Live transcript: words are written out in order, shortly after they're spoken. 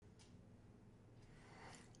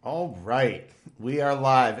All right, we are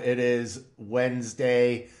live. It is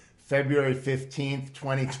Wednesday, February 15th,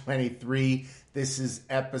 2023. This is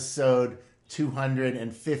episode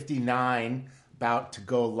 259, about to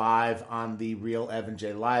go live on the Real Evan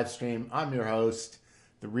J live stream. I'm your host,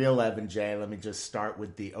 the Real Evan J. Let me just start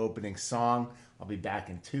with the opening song. I'll be back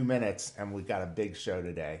in 2 minutes, and we've got a big show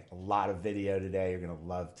today. A lot of video today. You're going to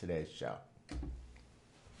love today's show.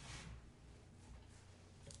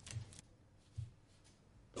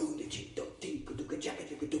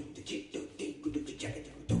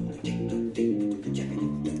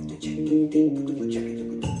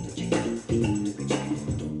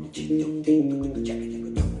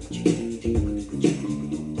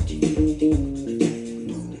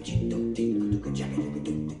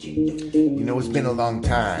 You know, it's been a long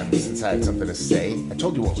time since I had something to say. I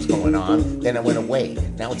told you what was going on, then I went away.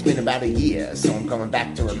 Now it's been about a year, so I'm coming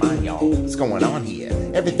back to remind y'all what's going on here.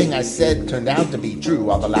 Everything I said turned out to be true.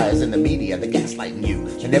 All the lies in the media, the gaslighting you.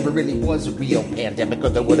 There never really was a real pandemic, or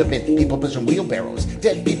there would have been people pushing wheelbarrows.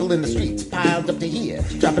 Dead people in the streets, piled up to here.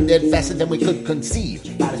 Dropping dead faster than we could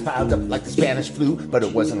conceive. Bodies piled up like the Spanish flu, but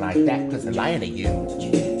it wasn't like that, because they're lying to you.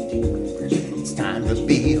 It's time to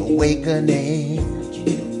be awakening.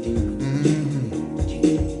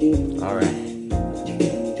 Alright.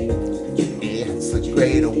 It's a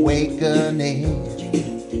great awakening.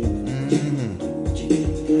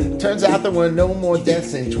 Turns out there were no more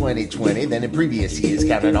deaths in 2020 than in previous years,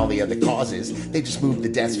 counting all the other causes. They just moved the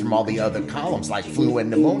deaths from all the other columns, like flu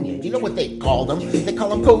and pneumonia. You know what they called them? They call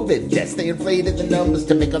them COVID deaths. They inflated the numbers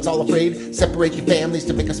to make us all afraid. Separate your families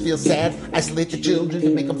to make us feel sad. Isolate the children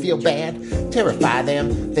to make them feel bad. Terrify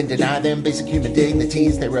them, then deny them basic human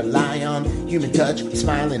dignities they rely on. Human touch,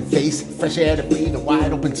 smiling face, fresh air to breathe, a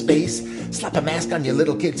wide open space. Slap a mask on your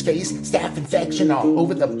little kid's face. Staph infection all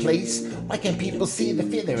over the place. Why can't people see the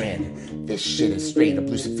fear they're in? This shit is straight up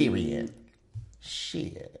Luciferian.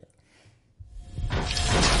 Shit.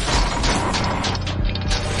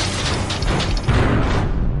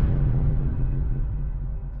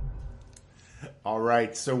 All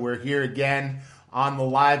right, so we're here again on the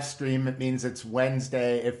live stream. It means it's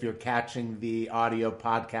Wednesday. If you're catching the audio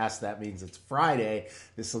podcast, that means it's Friday.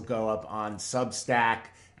 This will go up on Substack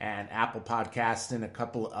and Apple Podcasts in a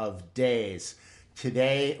couple of days.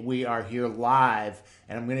 Today, we are here live,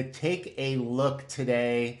 and I'm going to take a look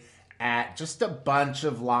today at just a bunch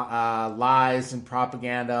of lies and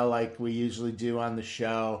propaganda like we usually do on the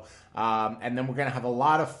show. And then we're going to have a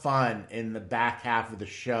lot of fun in the back half of the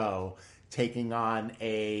show, taking on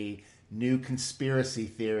a new conspiracy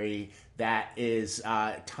theory that is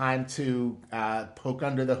time to poke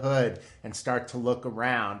under the hood and start to look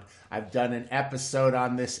around. I've done an episode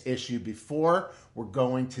on this issue before. We're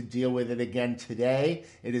going to deal with it again today.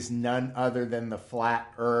 It is none other than the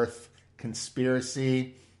flat earth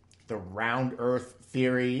conspiracy, the round earth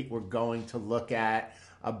theory. We're going to look at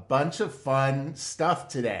a bunch of fun stuff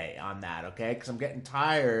today on that, okay? Because I'm getting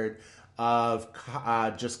tired of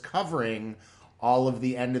just covering all of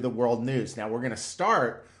the end of the world news. Now, we're going to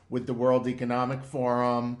start with the World Economic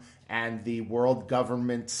Forum and the World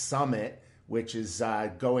Government Summit, which is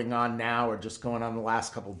going on now, or just going on the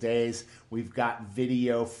last couple days. We've got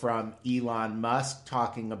video from Elon Musk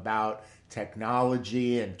talking about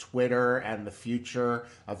technology and Twitter and the future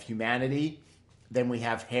of humanity. Then we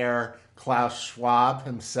have Herr Klaus Schwab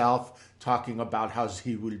himself talking about how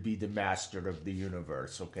he will be the master of the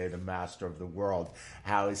universe, okay, the master of the world.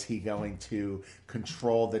 How is he going to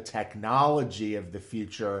control the technology of the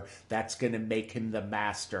future that's going to make him the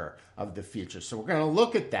master of the future? So we're going to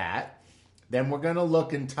look at that. Then we're going to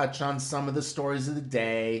look and touch on some of the stories of the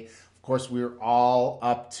day. Of course, we're all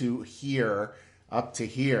up to here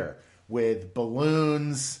with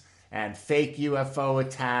balloons and fake UFO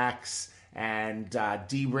attacks and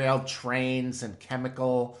derailed trains and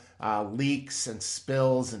chemical leaks and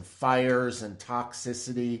spills and fires and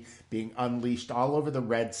toxicity being unleashed all over the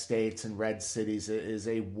red states and red cities. It is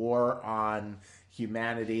a war on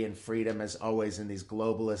humanity and freedom, as always, and these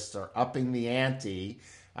globalists are upping the ante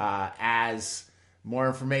as more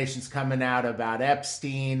information's coming out about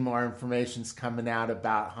Epstein, more information's coming out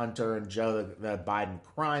about Hunter and Joe, the Biden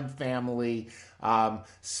crime family.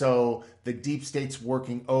 So the deep state's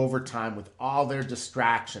working overtime with all their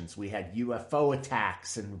distractions. We had UFO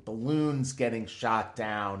attacks and balloons getting shot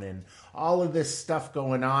down and all of this stuff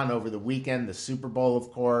going on over the weekend. The Super Bowl,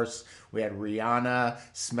 of course. We had Rihanna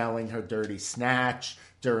smelling her dirty snatch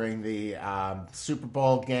during the Super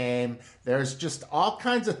Bowl game. There's just all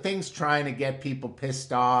kinds of things trying to get people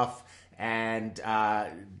pissed off and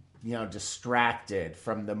distracted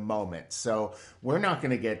from the moment. So we're not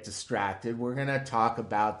going to get distracted. We're going to talk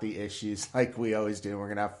about the issues like we always do. We're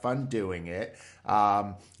going to have fun doing it.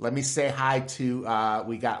 Let me say hi to,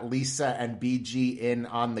 we got Lisa and BG in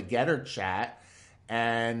on the Getter chat.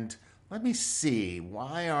 And let me see,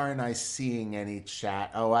 why aren't I seeing any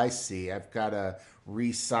chat? Oh, I see. I've got to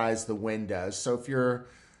resize the windows. So if you're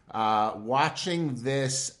watching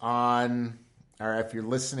this on, or if you're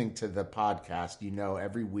listening to the podcast,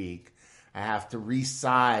 every week I have to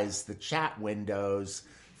resize the chat windows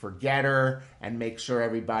for Getter and make sure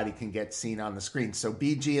everybody can get seen on the screen. So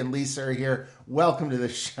BG and Lisa are here. Welcome to the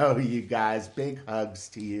show, you guys. Big hugs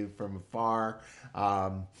to you from afar.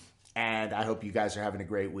 And I hope you guys are having a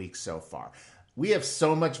great week so far. We have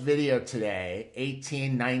so much video today,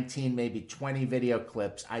 18, 19, maybe 20 video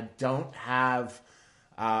clips. I don't have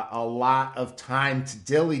a lot of time to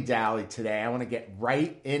dilly-dally today. I want to get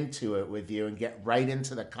right into it with you and get right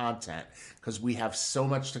into the content because we have so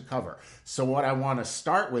much to cover. So what I want to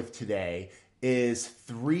start with today is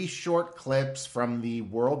 3 short clips from the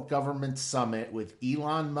World Government Summit with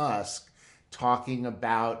Elon Musk talking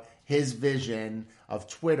about his vision of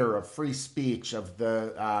Twitter, of free speech, of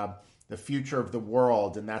the future of the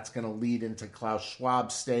world, and that's going to lead into Klaus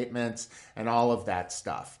Schwab's statements and all of that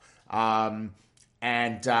stuff.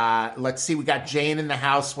 And let's see, we got Jane in the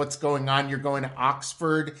house. What's going on? You're going to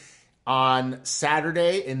Oxford on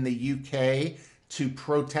Saturday in the UK to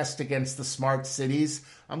protest against the smart cities.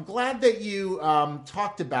 I'm glad that you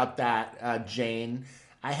talked about that, Jane.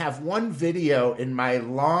 I have one video in my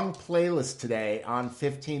long playlist today on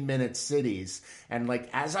 15-minute cities. And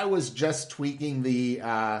as I was just tweaking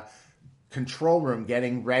the control room,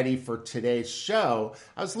 getting ready for today's show,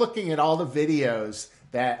 I was looking at all the videos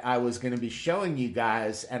that I was going to be showing you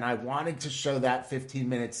guys, and I wanted to show that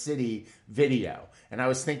 15-minute city video. And I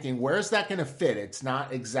was thinking, where's that going to fit? It's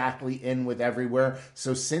not exactly in with everywhere.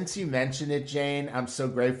 So since you mentioned it, Jane, I'm so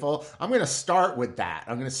grateful. I'm going to start with that.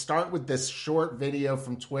 I'm going to start with this short video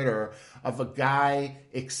from Twitter of a guy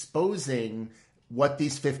exposing what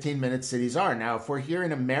these 15-minute cities are. Now, if we're here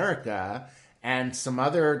in America and some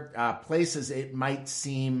other places, it might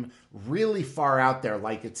seem really far out there,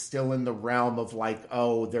 like it's still in the realm of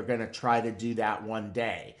they're going to try to do that one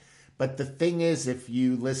day. But the thing is, if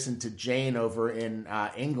you listen to Jane over in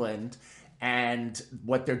England and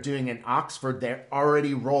what they're doing in Oxford, they're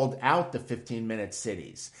already rolled out the 15-minute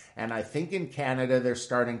cities. And I think in Canada, they're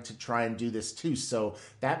starting to try and do this too. So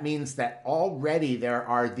that means that already there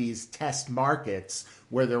are these test markets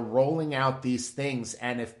where they're rolling out these things.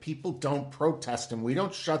 And if people don't protest and we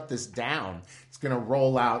don't shut this down, it's going to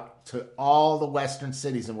roll out to all the Western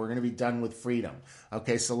cities and we're going to be done with freedom.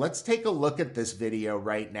 Okay, so let's take a look at this video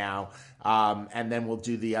right now, and then we'll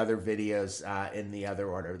do the other videos in the other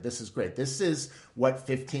order. This is great. This is what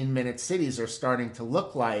 15-minute cities are starting to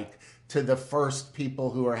look like to the first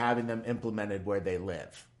people who are having them implemented where they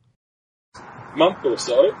live. Month or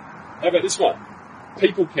so. How about this one?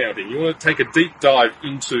 People counting. You want to take a deep dive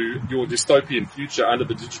into your dystopian future under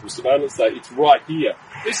the digital surveillance state. It's right here.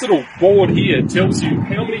 This little board here tells you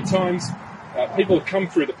how many times people have come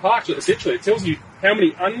through the park. Essentially, it tells you how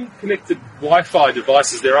many unconnected Wi-Fi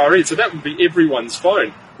devices there are in. So that would be everyone's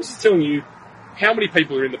phone. This is telling you how many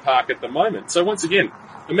people are in the park at the moment. So once again,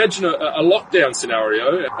 imagine a lockdown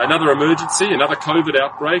scenario, another emergency, another COVID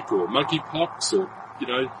outbreak or monkeypox or,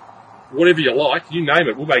 whatever you like, you name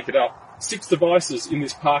it, we'll make it up. 6 devices in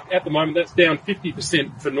this park at the moment. That's down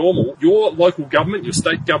 50% for normal. Your local government, your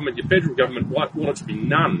state government, your federal government might want it to be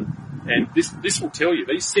none. And this will tell you,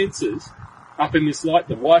 these sensors up in this light,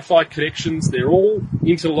 the Wi-Fi connections, they're all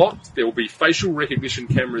interlocked. There will be facial recognition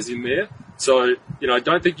cameras in there. So,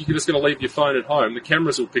 don't think you're just going to leave your phone at home. The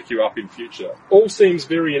cameras will pick you up in future. All seems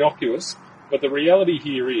very innocuous, but the reality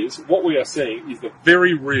here is what we are seeing is the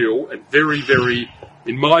very real and very, very,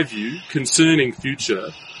 in my view, concerning future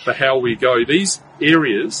for how we go. These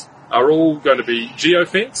areas are all going to be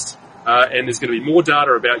geofenced, and there's going to be more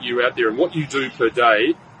data about you out there and what you do per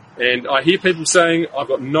day. And I hear people saying, I've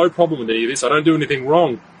got no problem with any of this, I don't do anything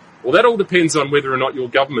wrong. Well, that all depends on whether or not your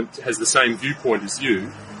government has the same viewpoint as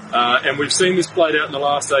you. And we've seen this played out in the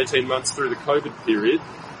last 18 months through the COVID period.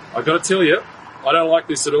 I've got to tell you, I don't like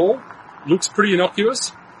this at all. Looks pretty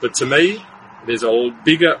innocuous, but to me, there's a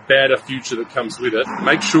bigger, badder future that comes with it.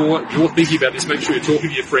 Make sure you're thinking about this, make sure you're talking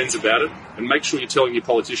to your friends about it, and make sure you're telling your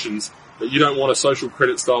politicians that you don't want a social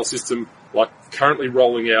credit style system like currently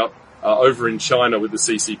rolling out over in China with the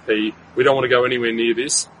CCP. We don't want to go anywhere near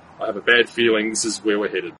this. I have a bad feeling this is where we're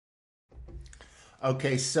headed.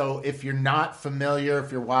 Okay, so if you're not familiar,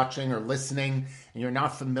 if you're watching or listening, and you're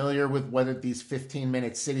not familiar with whether these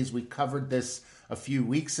 15-minute cities, we covered this a few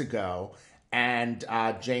weeks ago. And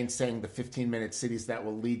Jane's saying the 15-minute cities that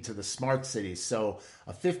will lead to the smart cities. So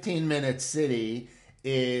a 15-minute city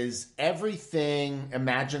is everything.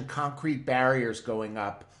 Imagine concrete barriers going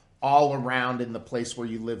up all around in the place where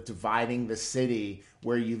you live, dividing the city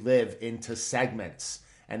where you live into segments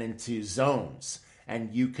and into zones.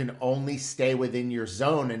 And you can only stay within your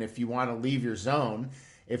zone. And if you want to leave your zone,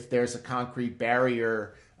 if there's a concrete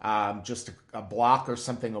barrier just a block or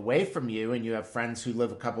something away from you, and you have friends who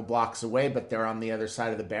live a couple blocks away, but they're on the other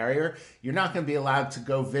side of the barrier, you're not going to be allowed to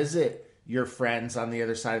go visit your friends on the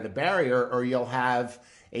other side of the barrier, or you'll have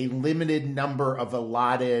a limited number of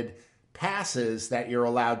allotted passes that you're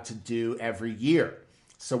allowed to do every year.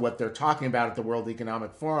 So what they're talking about at the World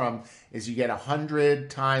Economic Forum is you get 100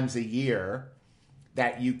 times a year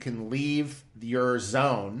that you can leave your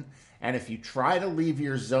zone. And if you try to leave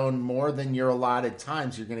your zone more than your allotted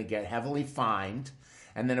times, you're going to get heavily fined.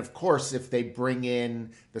 And then, of course, if they bring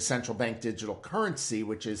in the central bank digital currency,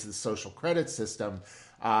 which is the social credit system,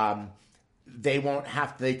 they won't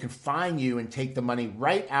have to, they can fine you and take the money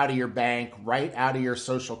right out of your bank, right out of your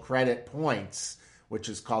social credit points, which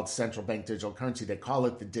is called central bank digital currency. They call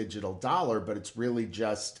it the digital dollar, but it's really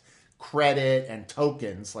just credit and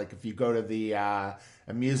tokens. Like if you go to the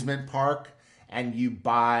amusement park, and you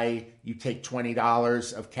take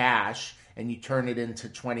 $20 of cash and you turn it into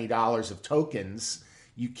 $20 of tokens,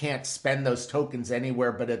 you can't spend those tokens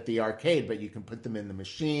anywhere but at the arcade, but you can put them in the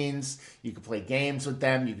machines, you can play games with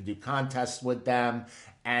them, you can do contests with them,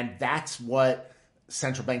 and that's what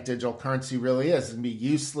central bank digital currency really is. It's going to be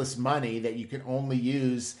useless money that you can only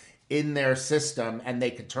use in their system, and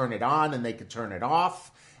they could turn it on and they could turn it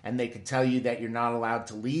off. And they could tell you that you're not allowed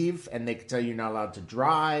to leave, and they could tell you you're not allowed to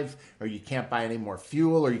drive, or you can't buy any more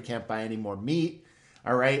fuel, or you can't buy any more meat.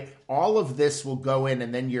 All right. All of this will go in,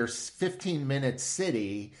 and then your 15-minute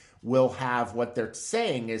city will have what they're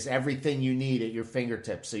saying is everything you need at your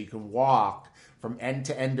fingertips. So you can walk from end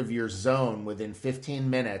to end of your zone within 15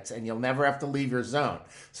 minutes, and you'll never have to leave your zone.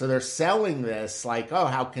 So they're selling this like, oh,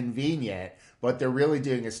 how convenient. What they're really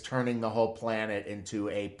doing is turning the whole planet into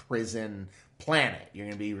a prison planet. You're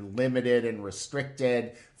going to be limited and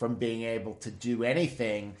restricted from being able to do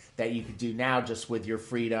anything that you could do now just with your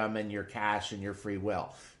freedom and your cash and your free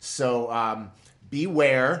will. So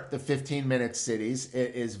beware the 15-minute cities.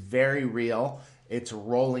 It is very real. It's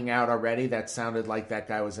rolling out already. That sounded like that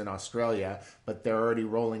guy was in Australia, but they're already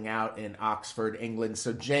rolling out in Oxford, England.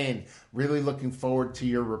 So Jane, really looking forward to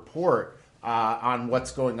your report on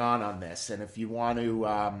what's going on this. And if you want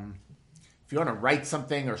to write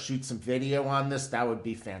something or shoot some video on this, that would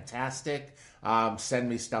be fantastic. Send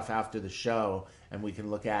me stuff after the show, and we can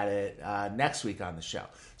look at it next week on the show.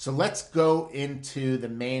 So let's go into the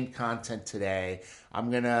main content today. I'm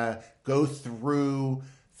going to go through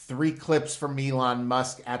 3 clips from Elon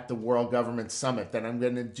Musk at the World Government Summit. Then I'm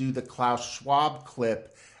going to do the Klaus Schwab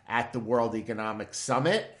clip at the World Economic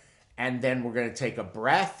Summit. And then we're going to take a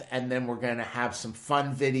breath, and then we're going to have some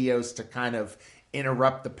fun videos to kind of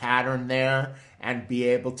interrupt the pattern there and be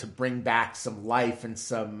able to bring back some life and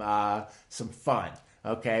some fun.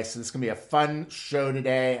 Okay, so this is going to be a fun show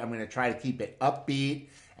today. I'm going to try to keep it upbeat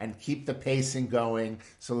and keep the pacing going.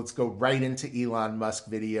 So let's go right into Elon Musk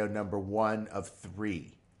video number 1 of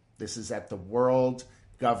 3. This is at the World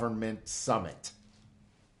Government Summit.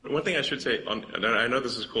 One thing I should say, and I know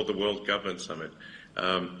this is called the World Government Summit,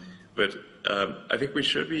 but I think we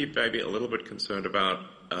should be maybe a little bit concerned about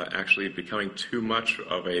actually becoming too much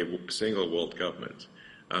of a single world government.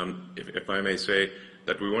 If I may say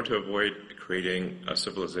that we want to avoid creating a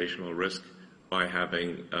civilizational risk by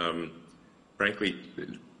having, frankly,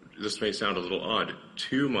 this may sound a little odd,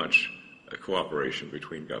 too much cooperation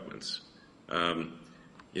between governments.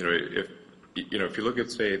 If you look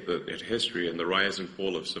at, say, at history and the rise and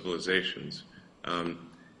fall of civilizations,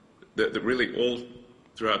 that really all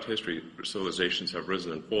throughout history, civilizations have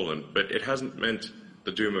risen and fallen, but it hasn't meant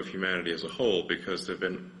the doom of humanity as a whole, because there've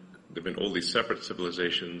been all these separate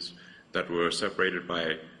civilizations that were separated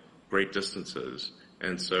by great distances.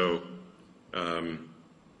 And so,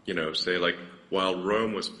 say like while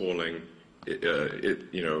Rome was falling,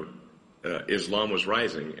 Islam was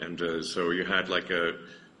rising, and so you had like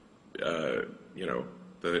the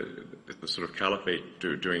sort of caliphate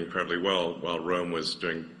doing incredibly well while Rome was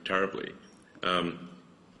doing terribly.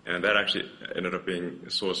 And that actually ended up being a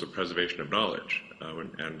source of preservation of knowledge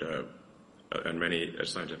and many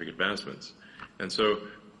scientific advancements. And so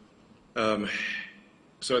I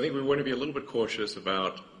think we want to be a little bit cautious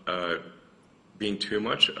about being too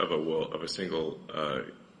much of a single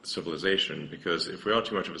civilization, because if we are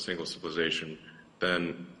too much of a single civilization,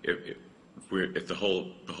 then if the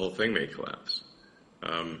whole thing may collapse.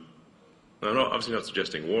 I'm obviously not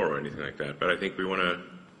suggesting war or anything like that, but I think we want to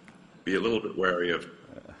be a little bit wary of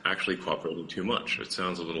actually cooperating too much. It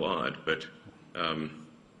sounds a little odd, but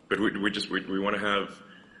we want to have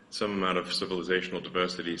some amount of civilizational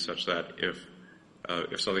diversity such that if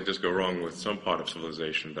something does go wrong with some part of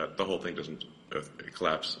civilization, that the whole thing doesn't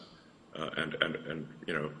collapse, and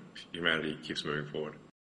humanity keeps moving forward.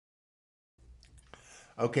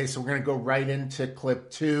 Okay, so we're going to go right into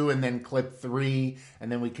clip 2 and then clip 3,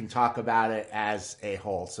 and then we can talk about it as a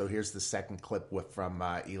whole. So here's the second clip from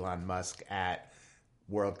Elon Musk at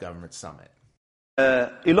World Government Summit.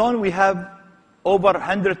 Elon, we have over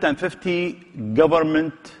 150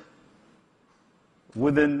 government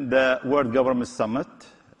within the World Government Summit,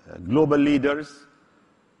 global leaders.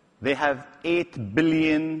 They have 8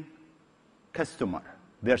 billion customers,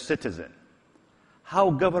 their citizens.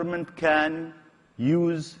 How government can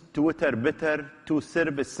use Twitter better to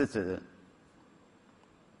serve its citizens?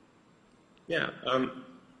 Yeah,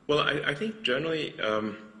 well, I think generally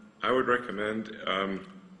I would recommend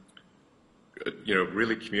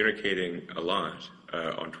really communicating a lot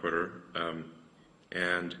on Twitter,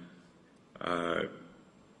 and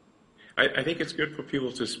I think it's good for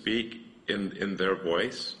people to speak in their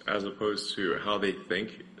voice as opposed to how they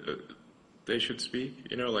think they should speak.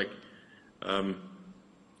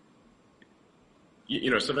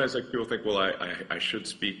 Sometimes people think, well, I should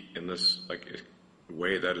speak in this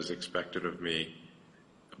way that is expected of me,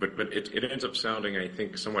 but it ends up sounding, I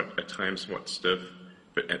think, at times somewhat stiff,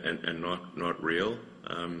 and not real.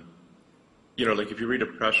 If you read a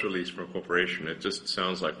press release from a corporation, it just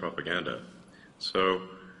sounds like propaganda. So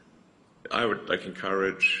I would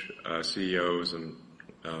encourage CEOs and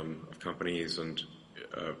of companies and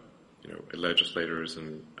legislators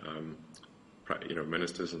and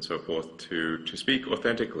ministers and so forth to speak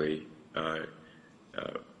authentically, and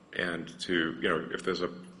to if there's a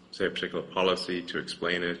particular policy, to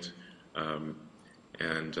explain it,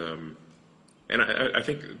 and I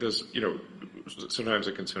think there's sometimes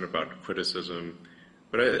a concern about criticism,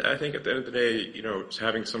 but I think at the end of the day,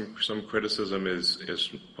 having some criticism is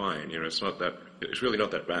fine. It's really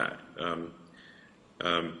not that bad.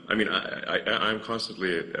 I'm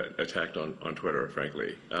constantly attacked on Twitter,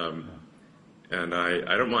 frankly. And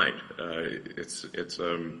I don't mind.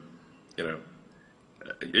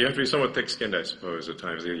 You have to be somewhat thick-skinned, I suppose, at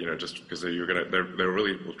times. Just because they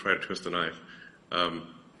really will try to twist the knife.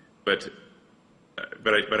 But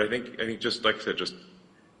I think just like I said, just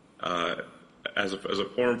as a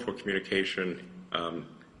forum for communication,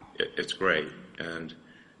 it's great, and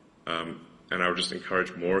I would just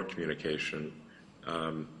encourage more communication.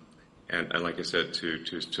 And like I said,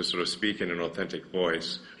 to sort of speak in an authentic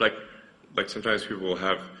voice, like sometimes people will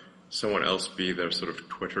have someone else be their sort of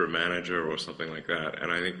Twitter manager or something like that, and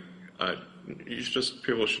I think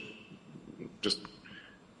people should just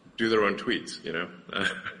do their own tweets.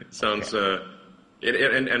 It sounds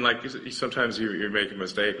and like sometimes you make a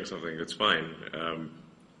mistake or something, it's fine,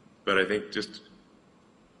 but I think just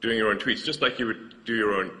doing your own tweets, just like you would do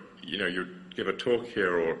your own, you give a talk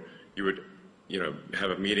here, or you would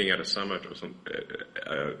have a meeting at a summit or something.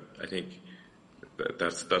 I think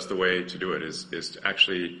that's the way to do it, is to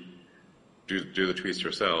actually do the tweets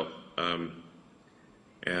yourself, and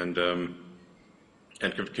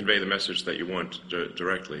convey the message that you want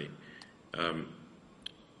directly.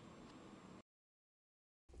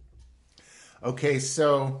 Okay,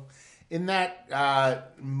 so in that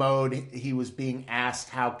mode, he was being asked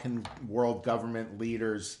how can world government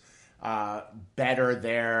leaders better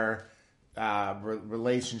their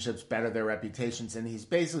relationships, better their reputations, and he's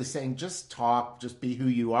basically saying just talk, just be who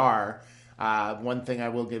you are. One thing I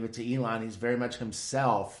will give it to Elon, he's very much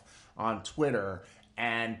himself on Twitter,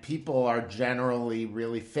 and people are generally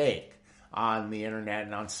really fake on the internet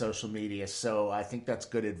and on social media, so I think that's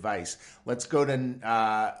good advice. Let's go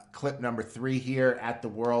to clip number 3 here at the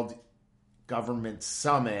World Government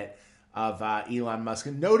Summit of Elon Musk.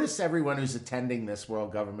 And notice everyone who's attending this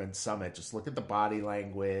World Government Summit. Just look at the body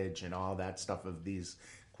language and all that stuff of these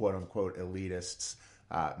quote-unquote elitists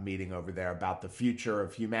meeting over there about the future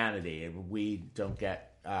of humanity. And we don't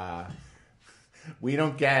get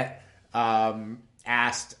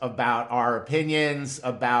asked about our opinions,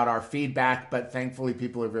 about our feedback, but thankfully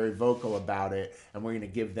people are very vocal about it, and we're going to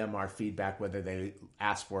give them our feedback whether they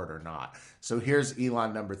ask for it or not. So here's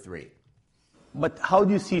Elon number 3. But how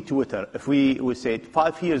do you see Twitter? If we say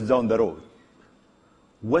 5 years down the road,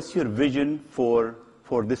 what's your vision for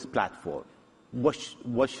this platform?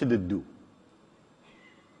 What should it do?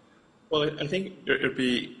 Well, I think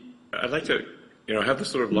I'd like to have this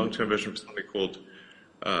sort of long-term vision for something called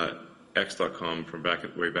X.com from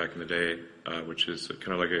way back in the day, which is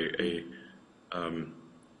kind of like a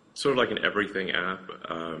sort of like an everything app,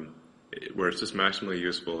 where it's just maximally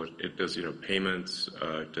useful. It does, payments,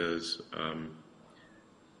 it does,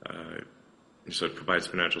 so it provides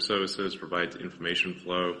financial services, provides information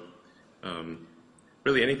flow,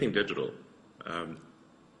 really anything digital,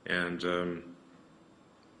 and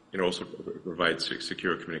also provides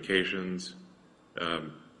secure communications.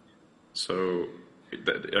 So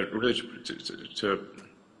that really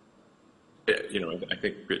I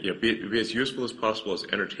think be as useful as possible, as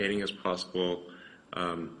entertaining as possible,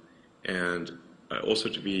 and also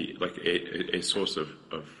to be like a source of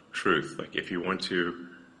truth. Like if you want to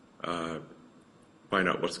find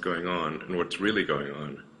out what's going on and what's really going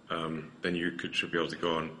on, then you should be able to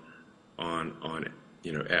go on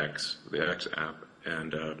X, the X app,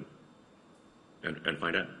 and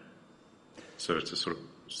find out. So it's a sort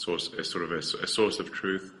of a source of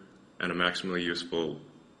truth and a maximally useful,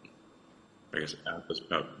 I guess app is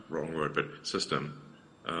about the wrong word, but system.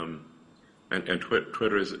 And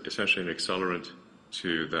Twitter is essentially an accelerant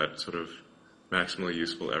to that sort of maximally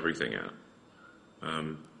useful everything app.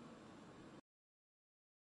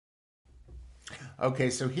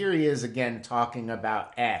 Okay, so here he is again talking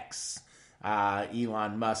about X.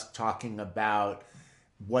 Elon Musk talking about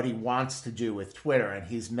what he wants to do with Twitter. And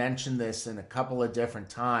he's mentioned this in a couple of different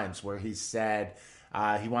times where he said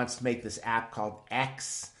he wants to make this app called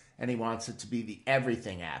X, and he wants it to be the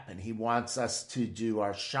everything app. And he wants us to do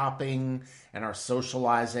our shopping and our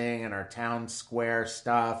socializing and our town square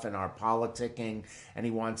stuff and our politicking. And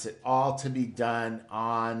he wants it all to be done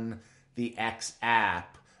on the X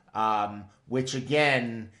app, which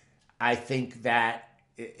again, I think that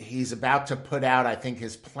he's about to put out, I think,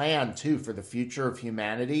 his plan, too, for the future of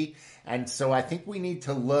humanity. And so I think we need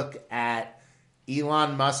to look at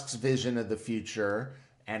Elon Musk's vision of the future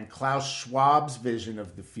and Klaus Schwab's vision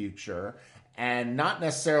of the future, and not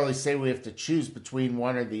necessarily say we have to choose between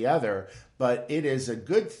one or the other, but it is a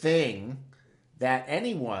good thing that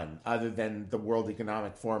anyone other than the World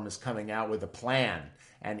Economic Forum is coming out with a plan,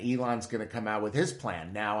 and Elon's going to come out with his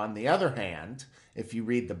plan. Now, on the other hand, if you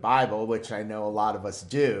read the Bible, which I know a lot of us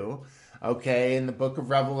do, okay, in the book of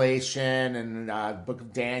Revelation and the book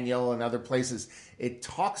of Daniel and other places, it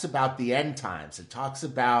talks about the end times. It talks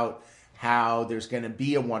about how there's going to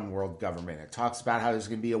be a one world government. It talks about how there's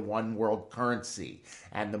going to be a one world currency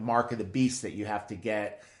and the mark of the beast that you have to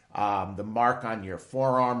get, the mark on your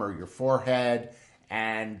forearm or your forehead,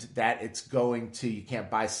 and that it's going to, you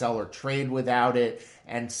can't buy, sell, or trade without it.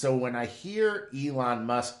 And so when I hear Elon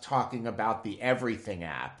Musk talking about the everything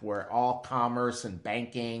app, where all commerce and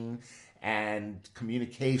banking and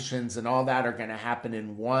communications and all that are going to happen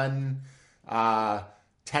in one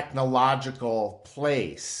technological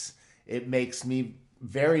place, it makes me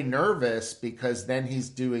very nervous, because then he's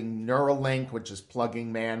doing Neuralink, which is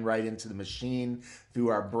plugging man right into the machine through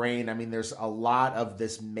our brain. I mean, there's a lot of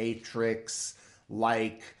this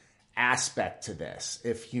Matrix-like aspect to this.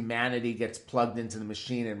 If humanity gets plugged into the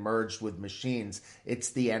machine and merged with machines, it's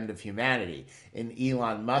the end of humanity. In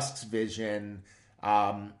Elon Musk's vision,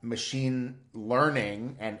 machine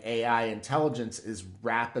learning and AI intelligence is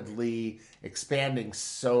rapidly expanding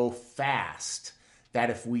so fast that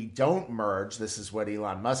if we don't merge, this is what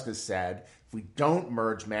Elon Musk has said, if we don't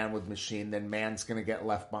merge man with machine, then man's going to get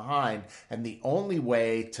left behind. And the only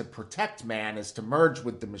way to protect man is to merge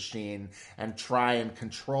with the machine and try and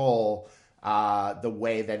control the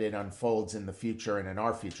way that it unfolds in the future and in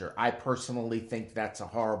our future. I personally think that's a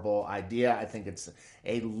horrible idea. I think it's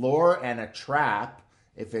a lure and a trap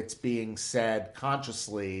if it's being said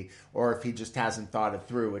consciously, or if he just hasn't thought it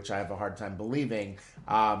through, which I have a hard time believing.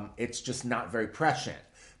 It's just not very prescient,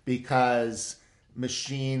 because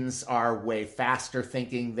machines are way faster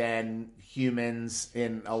thinking than humans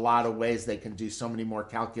in a lot of ways. They can do so many more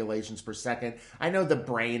calculations per second. I know the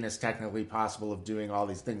brain is technically possible of doing all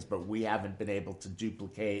these things, but we haven't been able to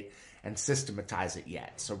duplicate and systematize it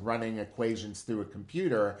yet. So running equations through a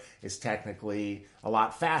computer is technically a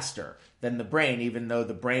lot faster than the brain, even though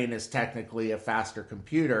the brain is technically a faster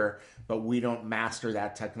computer, but we don't master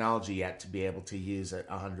that technology yet to be able to use it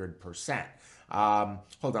 100%.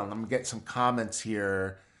 Hold on, let me get some comments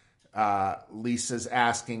here. Lisa's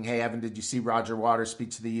asking, hey, Evan, did you see Roger Waters speak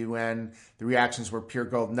to the UN? The reactions were pure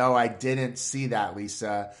gold. No, I didn't see that,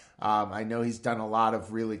 Lisa. I know he's done a lot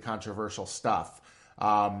of really controversial stuff.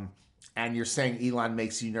 And you're saying Elon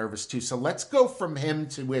makes you nervous too. So let's go from him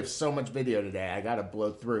to, we have so much video today, I got to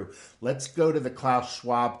blow through. Let's go to the Klaus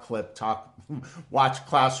Schwab clip, watch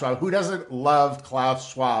Klaus Schwab. Who doesn't love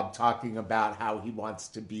Klaus Schwab talking about how he wants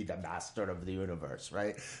to be the master of the universe,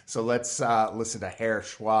 right? So let's listen to Herr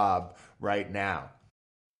Schwab right now.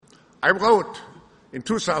 I wrote in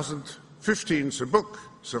 2015 the book,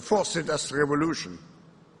 The Fourth Industrial Revolution.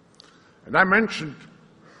 And I mentioned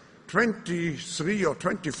 23 or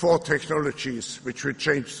 24 technologies which will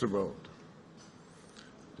change the world,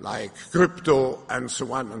 like crypto and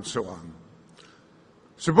so on and so on.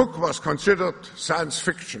 The book was considered science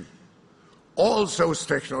fiction. All those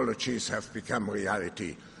technologies have become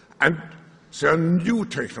reality, and there are new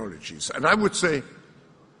technologies. And I would say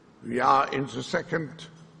we are in the second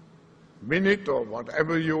minute, or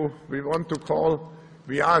whatever we want to call.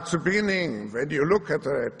 We are at the beginning. When you look at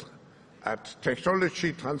it, at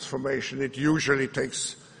technology transformation, it usually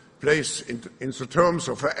takes place in the terms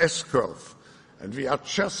of an S-curve. And we are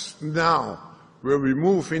just now where we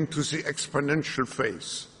move into the exponential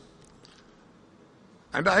phase.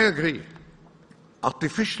 And I agree.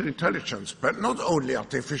 Artificial intelligence, but not only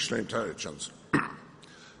artificial intelligence,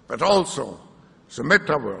 but also the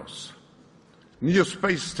metaverse, near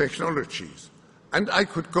space technologies, and I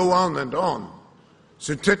could go on and on,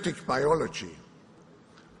 synthetic biology.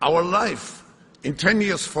 Our life in 10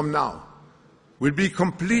 years from now will be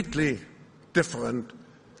completely different,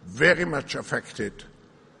 very much affected,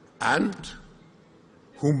 and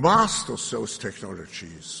who masters those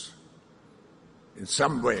technologies in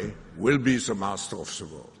some way will be the master of the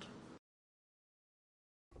world.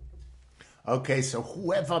 Okay, so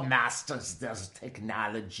whoever masters those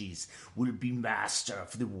technologies will be master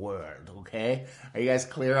of the world, okay? Are you guys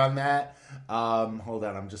clear on that? Hold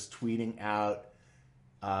on, I'm just tweeting out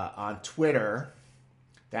on Twitter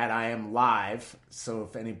that I am live. So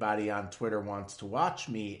if anybody on Twitter wants to watch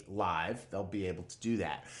me live, they'll be able to do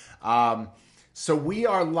that. So we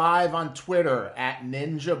are live on Twitter at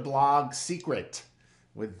Ninja Blog Secret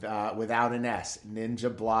without an S,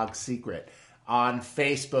 Ninja Blog Secret. On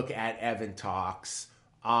Facebook at Evan Talks,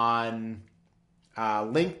 on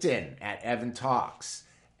LinkedIn at Evan Talks,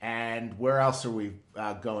 and where else are we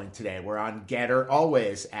going today? We're on Getter,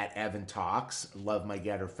 always at Evan Talks. Love my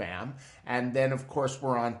Getter fam. And then, of course,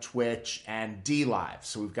 we're on Twitch and DLive.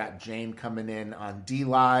 So we've got Jane coming in on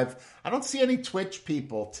DLive. I don't see any Twitch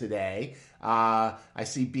people today. I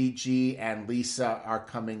see BG and Lisa are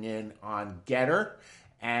coming in on Getter,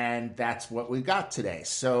 and that's what we got today.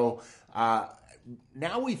 So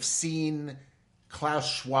now we've seen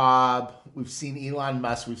Klaus Schwab, we've seen Elon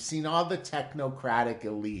Musk, we've seen all the technocratic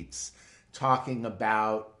elites talking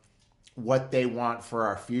about what they want for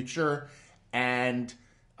our future. And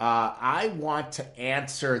I want to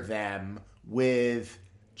answer them with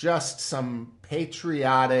just some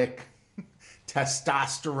patriotic,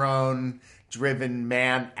 testosterone-driven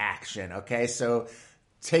man action, okay? So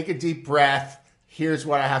take a deep breath. Here's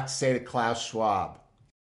what I have to say to Klaus Schwab.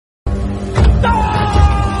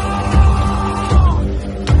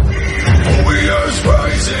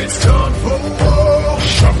 It's time for war.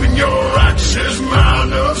 Sharpen your axes,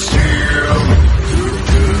 man of steel.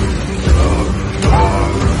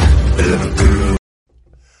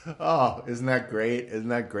 Oh, isn't that great? Isn't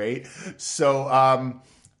that great? So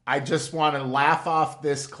I just want to laugh off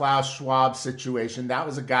this Klaus Schwab situation. That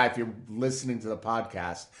was a guy, if you're listening to the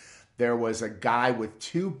podcast, there was a guy with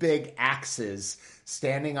two big axes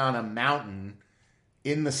standing on a mountain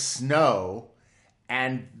in the snow,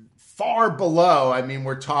 and far below, I mean,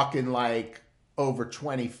 we're talking like over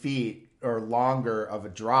 20 feet or longer of a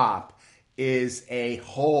drop, is a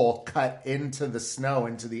hole cut into the snow,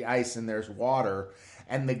 into the ice, and there's water.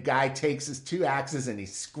 And the guy takes his two axes and he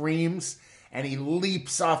screams and he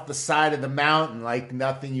leaps off the side of the mountain like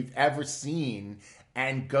nothing you've ever seen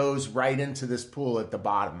and goes right into this pool at the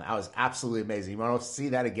bottom. That was absolutely amazing. You want to see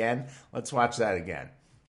that again? Let's watch that again.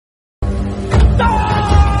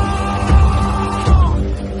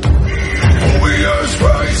 Warriors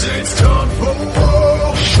rise, it's time for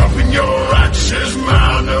war. Sharpen your axes,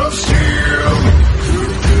 man of steel.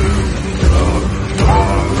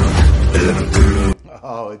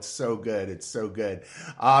 Oh, it's so good. It's so good.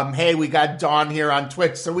 Hey, we got Dawn here on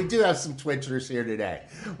Twitch. So we do have some Twitchers here today.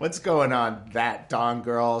 What's going on, that Dawn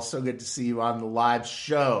girl? So good to see you on the live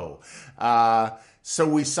show. So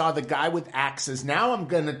we saw the guy with axes. Now I'm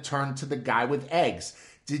going to turn to the guy with eggs.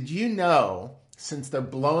 Did you know, since they're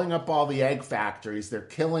blowing up all the egg factories, they're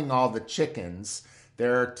killing all the chickens,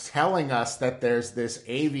 They're telling us that there's this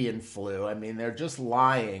avian flu. I mean, they're just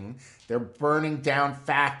lying. They're burning down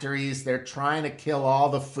factories. They're trying to kill all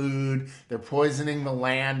the food. They're poisoning the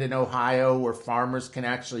land in Ohio where farmers can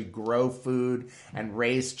actually grow food and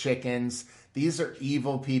raise chickens. These are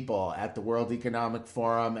evil people at the World Economic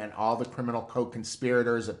Forum and all the criminal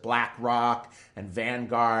co-conspirators at BlackRock and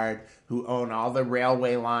Vanguard who own all the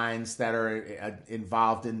railway lines that are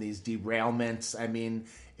involved in these derailments. I mean,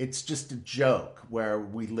 it's just a joke where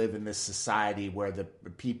we live in this society where the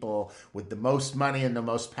people with the most money and the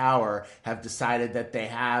most power have decided that they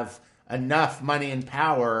have enough money and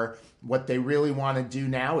power. What they really want to do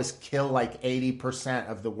now is kill like 80%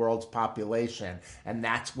 of the world's population. And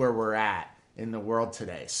that's where we're at in the world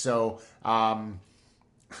today. So,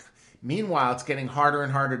 meanwhile, it's getting harder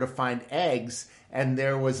and harder to find eggs. And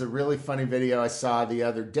there was a really funny video I saw the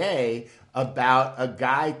other day about a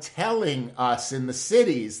guy telling us in the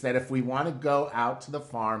cities that if we want to go out to the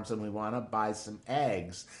farms and we want to buy some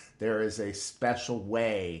eggs, there is a special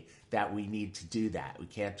way that we need to do that. We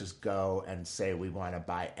can't just go and say we want to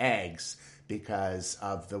buy eggs because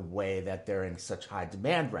of the way that they're in such high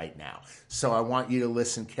demand right now. So I want you to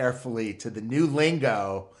listen carefully to the new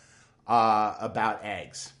lingo about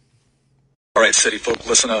eggs. All right, city folk,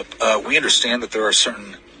 listen up. We understand that there are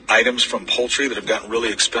certain items from poultry that have gotten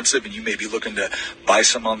really expensive and you may be looking to buy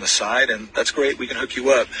some on the side, and that's great. We can hook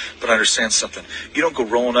you up, but understand something. You don't go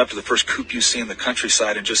rolling up to the first coop you see in the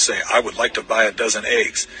countryside and just say, I would like to buy a dozen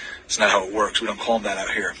eggs. It's not how it works. We don't call them that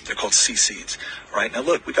out here. They're called seeds. All right, now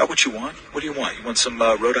look, we got what you want. What do you want? You want some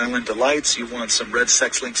Rhode Island Delights? You want some Red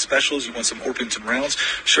Sex Link specials? You want some Orpington Rounds?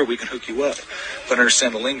 Sure, we can hook you up, but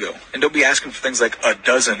understand the lingo. And don't be asking for things like a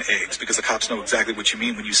dozen eggs, because the cops know exactly what you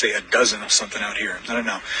mean when you say a dozen of something out here.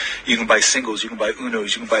 No. You can buy singles, you can buy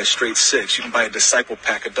unos, you can buy a straight six, you can buy a disciple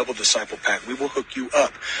pack, a double disciple pack. We will hook you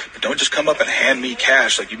up. But don't just come up and hand me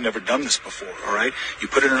cash like you've never done this before, all right? You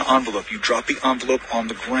put it in an envelope. You drop the envelope on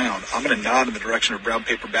the ground. I'm going to nod in the direction of a brown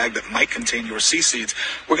paper bag that might contain your sea seeds.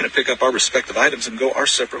 We're going to pick up our respective items and go our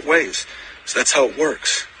separate ways. So that's how it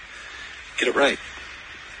works. Get it right.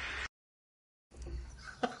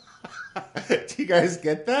 Do you guys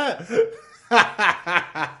get that?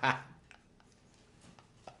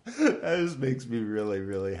 That just makes me really,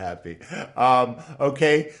 really happy.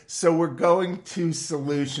 Okay, so we're going to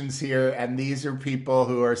solutions here, and these are people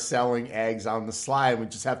who are selling eggs on the sly, and we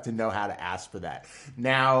just have to know how to ask for that.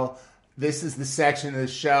 Now, this is the section of the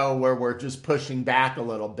show where we're just pushing back a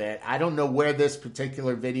little bit. I don't know where this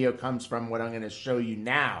particular video comes from, what I'm going to show you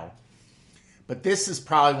now, but this is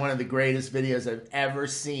probably one of the greatest videos I've ever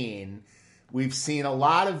seen. We've seen a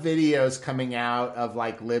lot of videos coming out of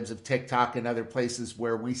like libs of TikTok and other places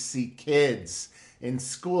where we see kids in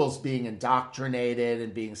schools being indoctrinated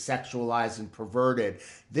and being sexualized and perverted.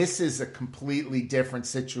 This is a completely different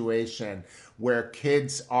situation where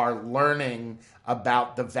kids are learning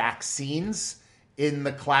about the vaccines in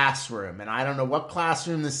the classroom. And I don't know what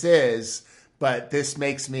classroom this is, but this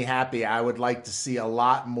makes me happy. I would like to see a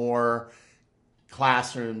lot more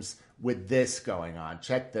classrooms with this going on.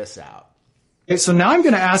 Check this out. Okay, so now I'm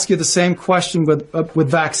going to ask you the same question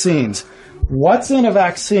with vaccines. What's in a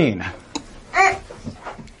vaccine?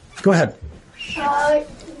 Go ahead.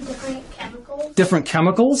 Different chemicals. Different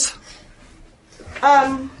chemicals?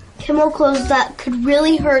 Chemicals that could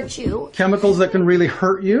really hurt you. Chemicals that can really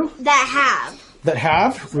hurt you? That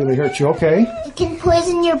have Really hurt you, okay. It can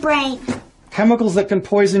poison your brain. Chemicals that can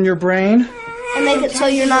poison your brain? And make it so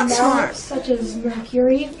you're not smart. Such as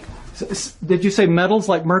mercury. Did you say metals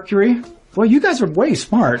like mercury? Well, you guys are way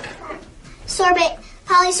smart. Polysorbate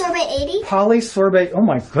 80. Polysorbate, oh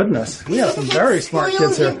my goodness. We have some very smart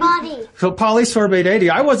kids here. Your body. So polysorbate 80,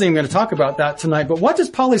 I wasn't even going to talk about that tonight, but what does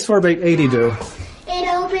polysorbate 80 do? It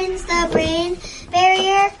opens the brain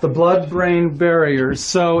barrier. The blood-brain barrier.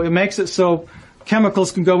 So it makes it so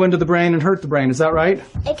chemicals can go into the brain and hurt the brain. Is that right?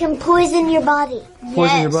 It can poison your body.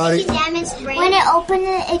 Poison your body? It can damage the brain. When it opens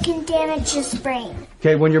it can damage your brain.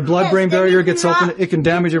 Okay, when your blood-brain barrier gets open, it can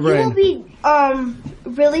damage your brain. You will be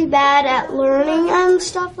really bad at learning and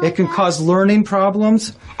stuff like that. It can cause learning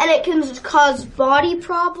problems. And it can cause body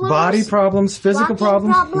problems. Body problems, physical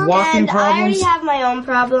problems, walking problems. I already have my own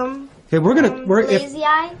problem. Okay, lazy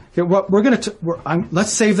eye. Okay,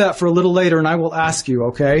 let's save that for a little later, and I will ask you.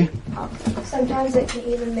 Okay. Sometimes it can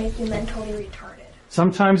even make you mentally retarded.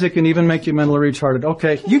 Sometimes it can even make you mentally retarded.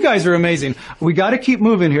 Okay, you guys are amazing. We got to keep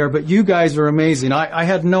moving here, but you guys are amazing. I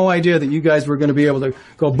had no idea that you guys were going to be able to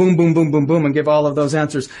go boom, boom, boom, boom, boom, and give all of those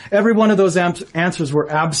answers. Every one of those answers were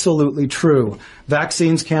absolutely true.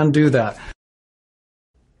 Vaccines can do that.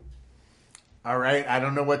 All right. I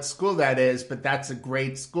don't know what school that is, but that's a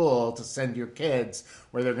great school to send your kids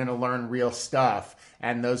where they're going to learn real stuff.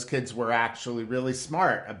 And those kids were actually really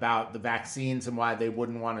smart about the vaccines and why they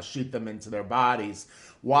wouldn't want to shoot them into their bodies.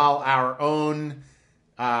 While our own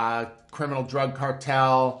criminal drug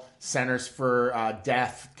cartel, Centers for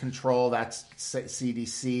Death Control, that's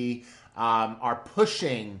CDC, are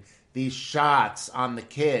pushing these shots on the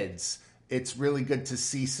kids. It's really good to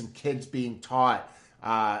see some kids being taught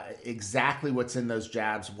exactly what's in those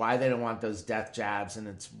jabs, why they don't want those death jabs, and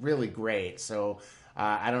it's really great. So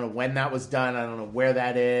I don't know when that was done. I don't know where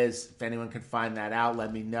that is. If anyone can find that out,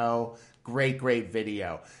 let me know. Great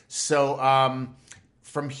video. So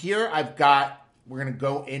from here, we're going to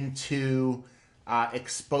go into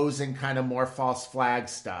exposing kind of more false flag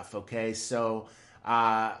stuff, okay? So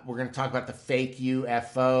we're going to talk about the fake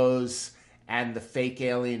UFOs and the fake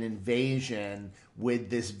alien invasion with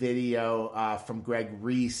this video from Greg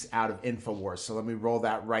Reese out of InfoWars. So let me roll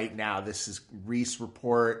that right now. This is Reese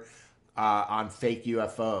report on fake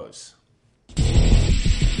UFOs.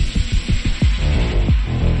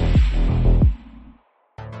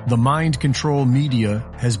 The mind control media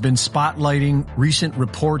has been spotlighting recent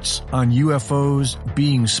reports on UFOs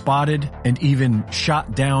being spotted and even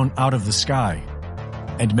shot down out of the sky.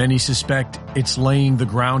 And many suspect it's laying the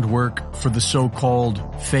groundwork for the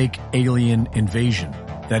so-called fake alien invasion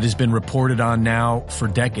that has been reported on now for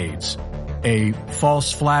decades. A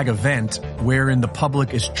false flag event wherein the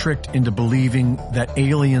public is tricked into believing that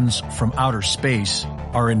aliens from outer space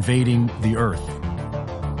are invading the Earth.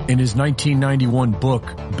 In his 1991 book,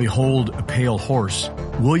 Behold a Pale Horse,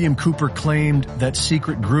 William Cooper claimed that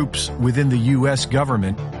secret groups within the U.S.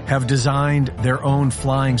 government have designed their own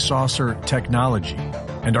flying saucer technology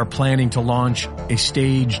and are planning to launch a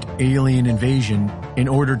staged alien invasion in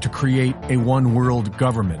order to create a one-world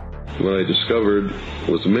government. What I discovered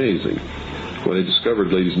was amazing. What I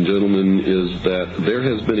discovered, ladies and gentlemen, is that there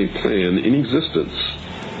has been a plan in existence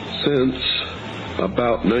since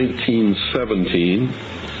about 1917,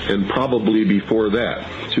 and probably before that,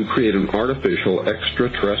 to create an artificial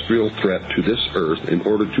extraterrestrial threat to this Earth in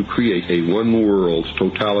order to create a one-world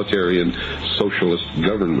totalitarian socialist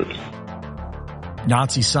government.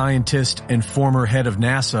 Nazi scientist and former head of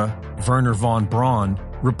NASA, Wernher von Braun,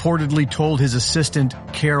 reportedly told his assistant,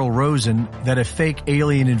 Carol Rosen, that a fake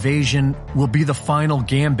alien invasion will be the final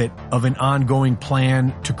gambit of an ongoing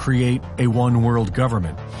plan to create a one-world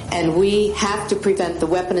government. And we have to prevent the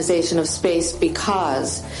weaponization of space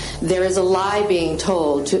because there is a lie being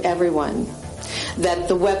told to everyone that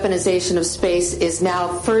the weaponization of space is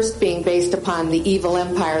now first being based upon the evil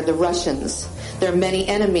empire, the Russians. There are many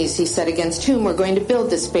enemies, he said, against whom we're going to build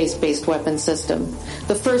this space-based weapon system.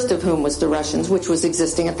 The first of whom was the Russians, which was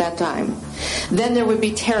existing at that time. Then there would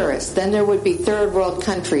be terrorists. Then there would be third world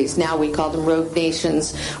countries. Now we call them rogue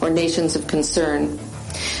nations or nations of concern.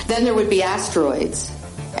 Then there would be asteroids.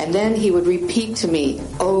 And then he would repeat to me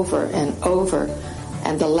over and over.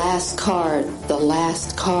 And the last card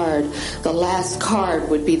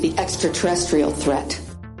would be the extraterrestrial threat.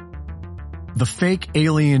 The fake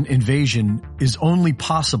alien invasion is only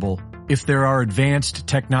possible if there are advanced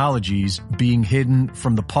technologies being hidden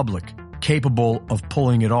from the public, capable of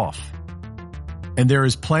pulling it off. And there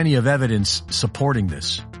is plenty of evidence supporting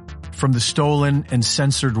this, from the stolen and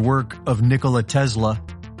censored work of Nikola Tesla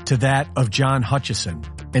to that of John Hutchison,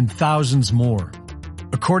 and thousands more.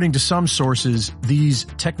 According to some sources, these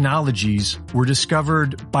technologies were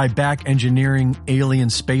discovered by back engineering alien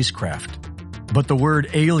spacecraft. But the word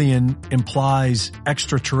alien implies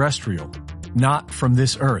extraterrestrial, not from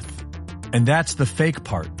this Earth. And that's the fake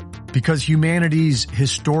part, because humanity's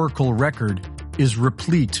historical record is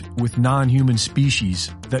replete with non-human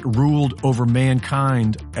species that ruled over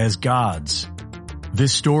mankind as gods.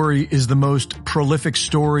 This story is the most prolific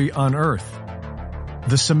story on Earth.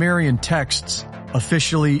 The Sumerian texts,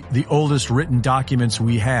 officially the oldest written documents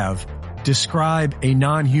we have, describe a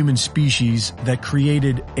non-human species that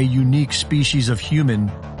created a unique species of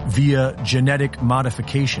human via genetic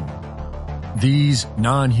modification. These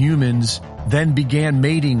non-humans then began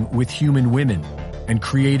mating with human women and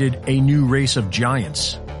created a new race of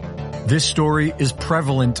giants. This story is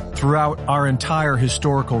prevalent throughout our entire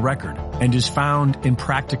historical record and is found in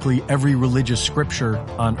practically every religious scripture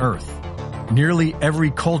on Earth. Nearly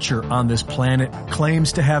every culture on this planet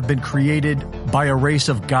claims to have been created by a race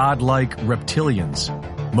of godlike reptilians,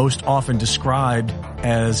 most often described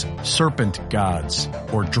as serpent gods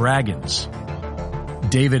or dragons.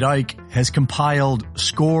 David Icke has compiled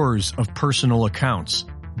scores of personal accounts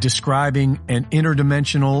describing an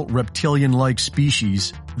interdimensional reptilian-like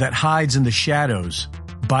species that hides in the shadows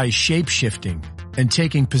by shape-shifting and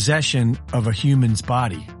taking possession of a human's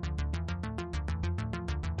body.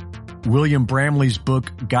 William Bramley's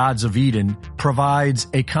book, Gods of Eden, provides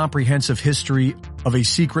a comprehensive history of a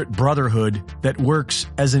secret brotherhood that works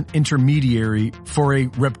as an intermediary for a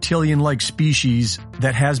reptilian-like species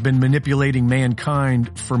that has been manipulating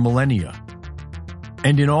mankind for millennia.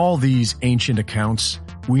 And in all these ancient accounts,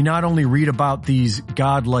 we not only read about these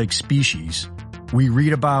godlike species, we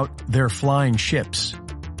read about their flying ships.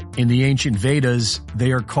 In the ancient Vedas,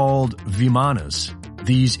 they are called Vimanas.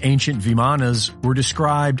 These ancient Vimanas were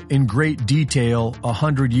described in great detail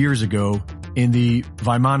 100 years ago in the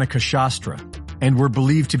Vaimanaka Shastra and were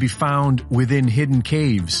believed to be found within hidden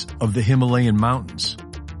caves of the Himalayan mountains,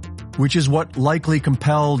 which is what likely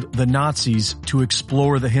compelled the Nazis to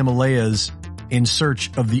explore the Himalayas in search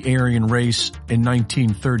of the Aryan race in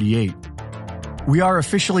 1938. We are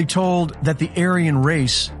officially told that the Aryan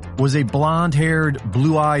race was a blonde-haired,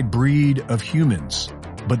 blue-eyed breed of humans,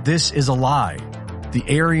 but this is a lie.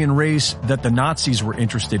 The Aryan race that the Nazis were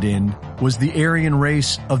interested in was the Aryan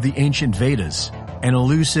race of the ancient Vedas, an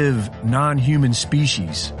elusive, non-human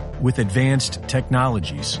species with advanced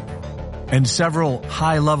technologies. And several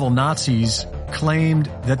high-level Nazis claimed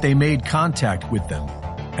that they made contact with them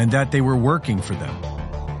and that they were working for them.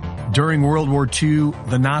 During World War II,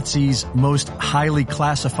 the Nazis' most highly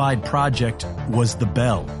classified project was the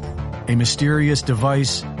Bell, a mysterious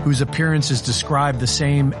device whose appearance is described the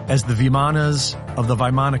same as the Vimanas of the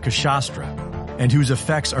Vaimanaka Shastra, and whose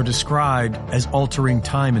effects are described as altering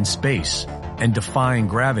time and space and defying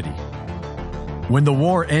gravity. When the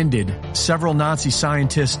war ended, several Nazi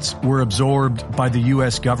scientists were absorbed by the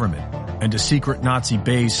U.S. government, and a secret Nazi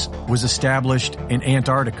base was established in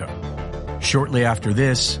Antarctica. Shortly after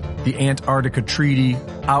this, the Antarctica Treaty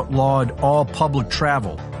outlawed all public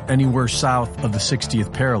travel anywhere south of the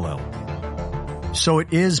 60th parallel. So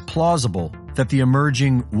it is plausible that the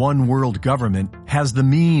emerging one world government has the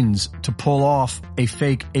means to pull off a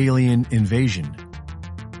fake alien invasion.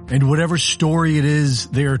 And whatever story it is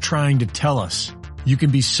they are trying to tell us, you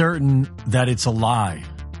can be certain that it's a lie,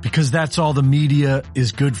 because that's all the media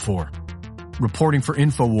is good for. Reporting for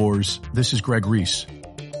InfoWars, this is Greg Reese.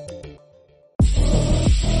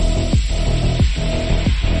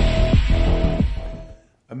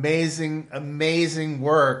 Amazing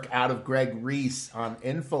work out of Greg Reese on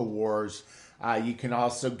InfoWars. You can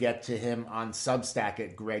also get to him on Substack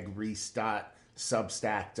at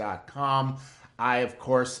gregreese.substack.com. I, of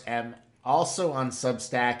course, am also on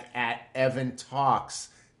Substack at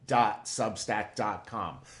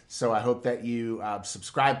evantalks.substack.com. So I hope that you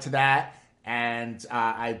subscribe to that. And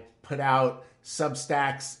I put out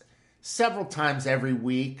Substacks several times every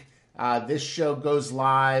week. This show goes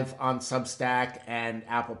live on Substack and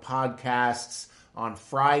Apple Podcasts on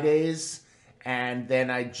Fridays. And then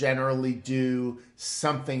I generally do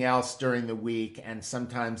something else during the week and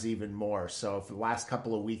sometimes even more. So for the last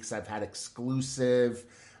couple of weeks, I've had exclusive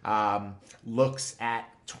looks at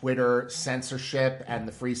Twitter censorship and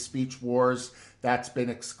the free speech wars. That's been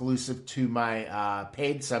exclusive to my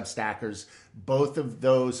paid Substackers. Both of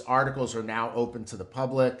those articles are now open to the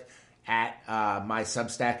public at my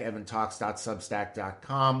Substack,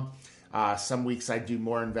 evantalks.substack.com. Some weeks I do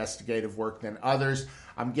more investigative work than others.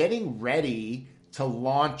 I'm getting ready to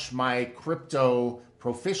launch my crypto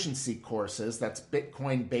proficiency courses. That's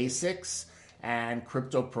Bitcoin Basics and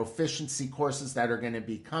crypto proficiency courses that are going to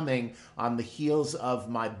be coming on the heels of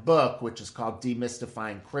my book, which is called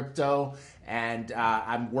Demystifying Crypto. And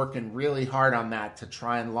I'm working really hard on that to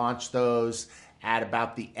try and launch those at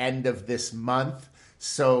about the end of this month.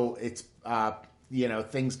 So it's,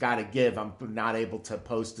 things got to give. I'm not able to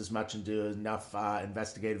post as much and do enough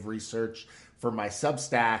investigative research for my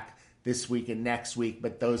Substack this week and next week,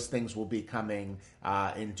 but those things will be coming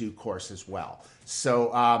in due course as well.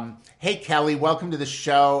 So, hey, Kelly, welcome to the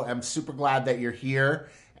show. I'm super glad that you're here.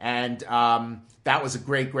 And that was a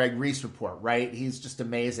great Greg Reese report, right? He's just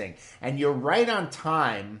amazing. And you're right on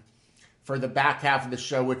time for the back half of the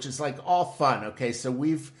show, which is like all fun. Okay, so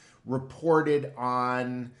we've reported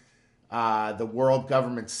on the World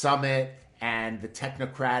Government Summit and the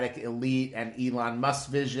technocratic elite and Elon Musk's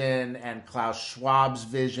vision and Klaus Schwab's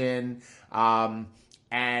vision. And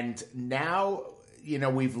now,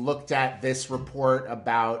 we've looked at this report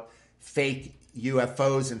about fake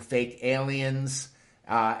UFOs and fake aliens.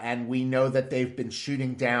 And we know that they've been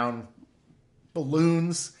shooting down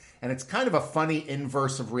balloons. And it's kind of a funny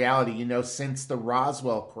inverse of reality, since the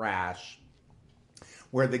Roswell crash,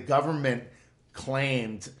 where the government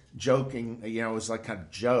claimed, joking, it was like kind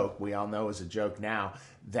of joke, we all know it was a joke now,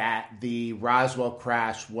 that the Roswell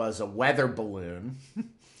crash was a weather balloon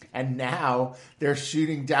And now they're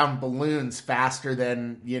shooting down balloons faster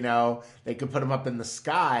than, they could put them up in the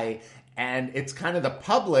sky. And it's kind of the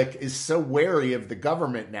public is so wary of the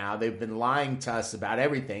government now. They've been lying to us about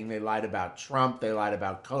everything. They lied about Trump. They lied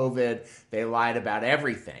about COVID. They lied about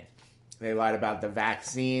everything. They lied about the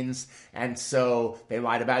vaccines. And so they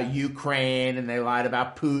lied about Ukraine and they lied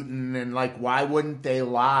about Putin. And why wouldn't they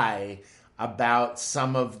lie about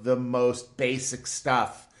some of the most basic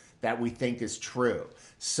stuff that we think is true?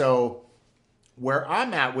 So where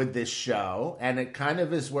I'm at with this show, and it kind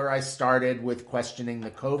of is where I started with questioning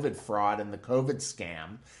the COVID fraud and the COVID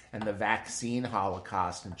scam and the vaccine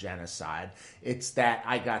holocaust and genocide, it's that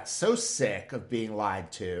I got so sick of being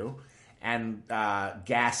lied to and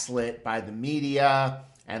gaslit by the media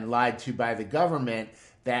and lied to by the government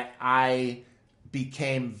that I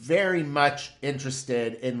became very much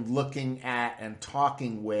interested in looking at and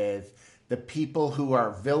talking with the people who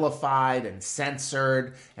are vilified and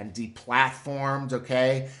censored and deplatformed,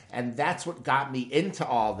 okay? And that's what got me into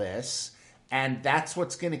all this, and that's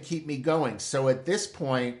what's going to keep me going. So at this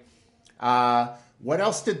point, what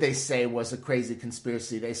else did they say was a crazy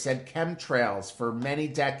conspiracy? They said chemtrails for many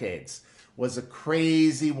decades was a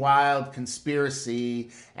crazy, wild conspiracy,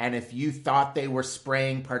 and if you thought they were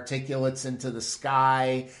spraying particulates into the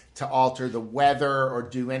sky to alter the weather or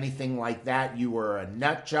do anything like that, you were a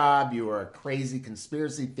nut job, you were a crazy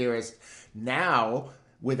conspiracy theorist. Now,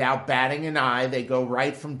 without batting an eye, they go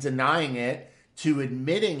right from denying it to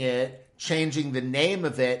admitting it, changing the name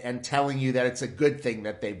of it, and telling you that it's a good thing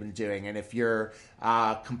that they've been doing. And if you're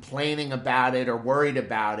complaining about it or worried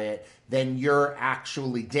about it, then you're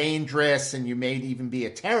actually dangerous and you may even be a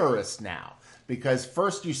terrorist now. Because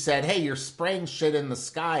first you said, hey, you're spraying shit in the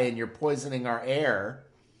sky and you're poisoning our air.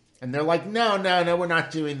 And they're like, no, we're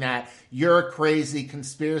not doing that. You're a crazy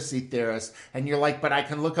conspiracy theorist. And you're like, but I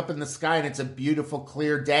can look up in the sky and it's a beautiful,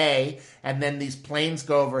 clear day. And then these planes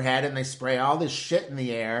go overhead and they spray all this shit in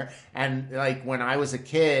the air. And when I was a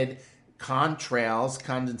kid,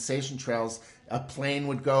 condensation trails, a plane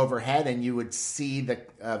would go overhead and you would see the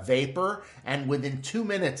vapor. And within 2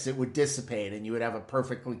 minutes, it would dissipate and you would have a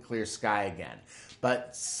perfectly clear sky again.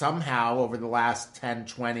 But somehow over the last 10,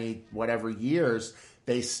 20, whatever years,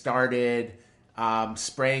 they started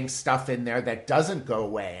spraying stuff in there that doesn't go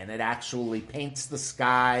away, and it actually paints the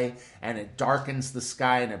sky and it darkens the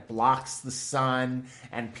sky and it blocks the sun.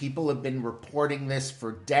 And people have been reporting this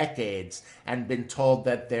for decades and been told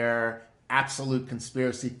that they're absolute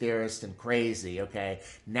conspiracy theorists and crazy, okay?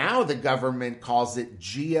 Now the government calls it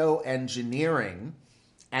geoengineering.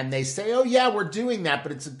 And they say, oh, yeah, we're doing that,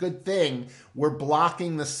 but it's a good thing. We're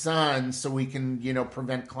blocking the sun so we can,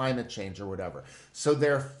 prevent climate change or whatever. So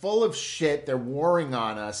they're full of shit. They're warring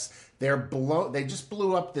on us. They just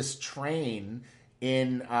blew up this train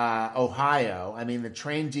in Ohio. I mean, the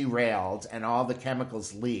train derailed and all the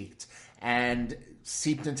chemicals leaked and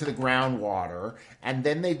seeped into the groundwater. And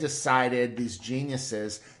then they decided, these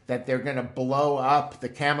geniuses, that they're going to blow up the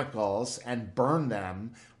chemicals and burn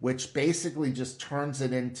them, which basically just turns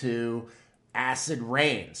it into acid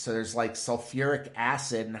rain. So there's sulfuric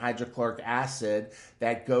acid and hydrochloric acid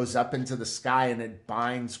that goes up into the sky and it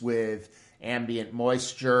binds with ambient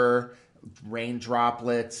moisture, rain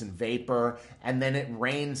droplets and vapor, and then it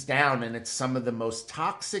rains down, and it's some of the most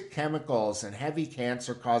toxic chemicals and heavy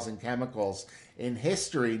cancer-causing chemicals in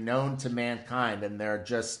history known to mankind, and they're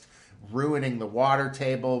just ruining the water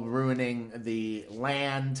table, ruining the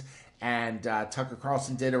land. And Tucker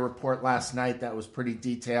Carlson did a report last night that was pretty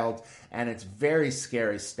detailed, and it's very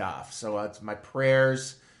scary stuff. So it's my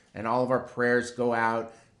prayers, and all of our prayers go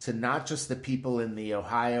out to not just the people in the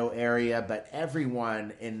Ohio area, but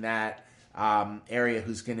everyone in that area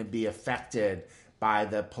who's going to be affected by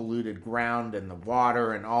the polluted ground and the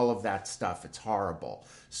water and all of that stuff. It's horrible.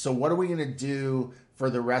 So what are we going to do for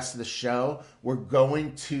the rest of the show? We're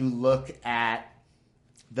going to look at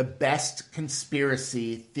the best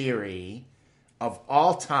conspiracy theory of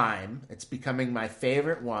all time. It's becoming my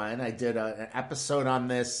favorite one. I did an episode on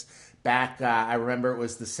this back, I remember it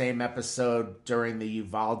was the same episode during the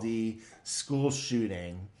Uvalde school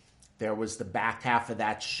shooting. There was the back half of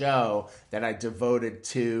that show that I devoted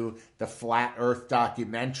to the Flat Earth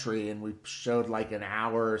documentary, and we showed an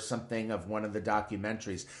hour or something of one of the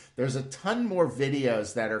documentaries. There's a ton more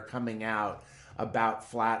videos that are coming out about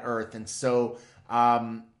Flat Earth, and so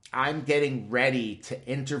I'm getting ready to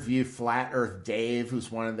interview Flat Earth Dave,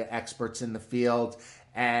 who's one of the experts in the field.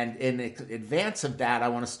 And in advance of that, I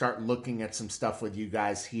want to start looking at some stuff with you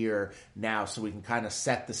guys here now so we can kind of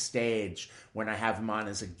set the stage when I have him on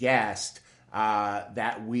as a guest,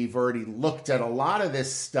 that we've already looked at a lot of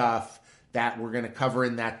this stuff that we're going to cover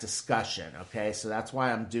in that discussion, okay? So that's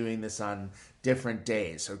why I'm doing this on different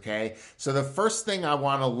days, okay? So the first thing I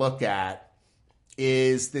want to look at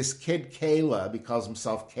is this kid Caleb. He calls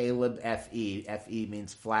himself Caleb FE. FE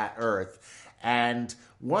means flat earth. And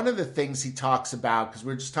one of the things he talks about, because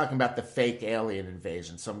we're just talking about the fake alien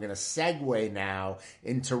invasion, so I'm going to segue now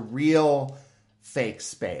into real fake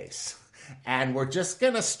space. And we're just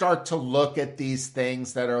going to start to look at these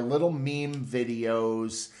things that are little meme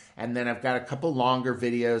videos. And then I've got a couple longer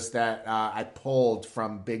videos that I pulled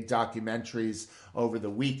from big documentaries over the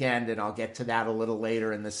weekend. And I'll get to that a little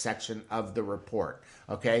later in this section of the report.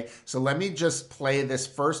 Okay, so let me just play this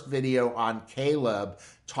first video on Caleb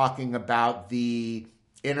talking about the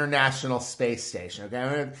International Space Station. Okay,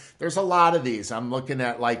 I mean, there's a lot of these. I'm looking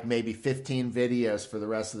at like maybe 15 videos for the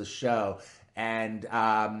rest of the show. And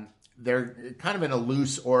they're kind of in a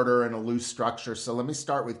loose order and a loose structure. So let me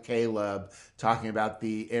start with Caleb talking about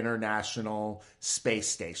the International Space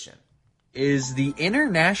Station. Is the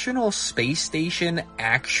International Space Station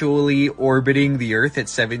actually orbiting the Earth at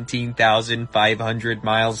 17,500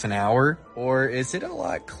 miles an hour? Or is it a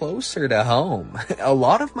lot closer to home? A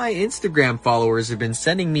lot of my Instagram followers have been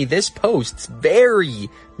sending me this post very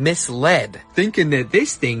misled, thinking that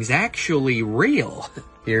this thing's actually real.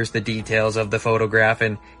 Here's the details of the photograph,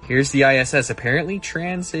 and here's the ISS apparently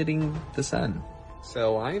transiting the sun.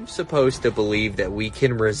 So I'm supposed to believe that we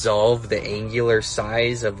can resolve the angular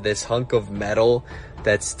size of this hunk of metal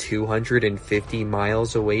that's 250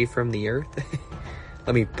 miles away from the Earth?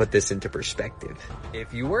 Let me put this into perspective.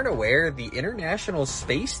 If you weren't aware, the International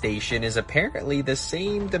Space Station is apparently the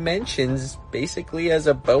same dimensions basically as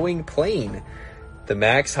a Boeing plane. The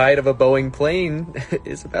max height of a Boeing plane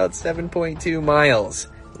is about 7.2 miles.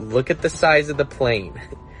 Look at the size of the plane.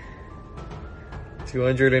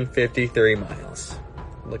 253 miles.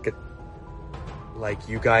 Look at... Like,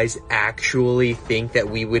 you guys actually think that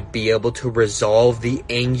we would be able to resolve the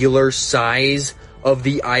angular size of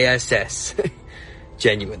the ISS?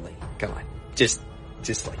 Genuinely. Come on. Just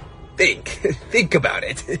like, think about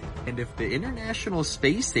it. And if the International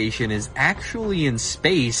Space Station is actually in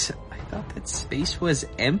space, I thought that space was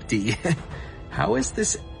empty. How is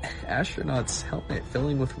this astronaut's helmet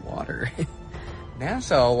filling with water?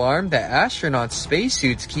 NASA alarmed that astronauts'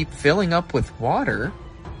 spacesuits keep filling up with water.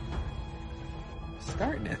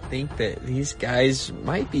 Starting to think that these guys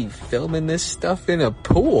might be filming this stuff in a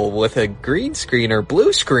pool with a green screen or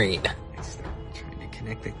blue screen. I start trying to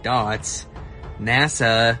connect the dots.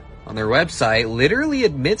 NASA, on their website, literally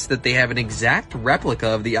admits that they have an exact replica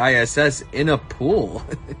of the ISS in a pool.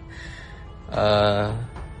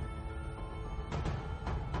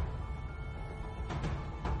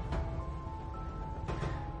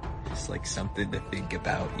 Just like something to think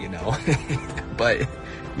about, you know. But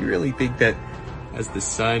you really think that as the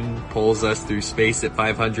sun pulls us through space at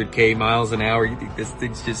 500k miles an hour, you think this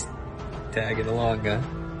thing's just tagging along, to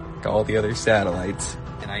all the other satellites?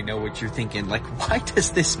 And I know what you're thinking, like, why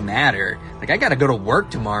does this matter? Like, I gotta go to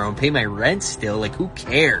work tomorrow and pay my rent still, like, who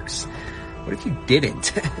cares? What if you didn't?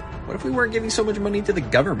 What if we weren't giving so much money to the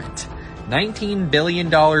government? $19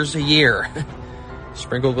 billion a year.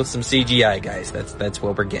 Sprinkled with some CGI, guys. That's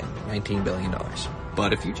what we're getting. $19 billion.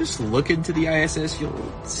 But if you just look into the ISS,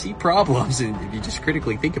 you'll see problems. And if you just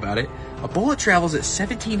critically think about it, a bullet travels at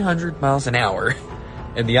 1,700 miles an hour,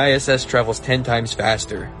 and the ISS travels 10 times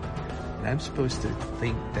faster. And I'm supposed to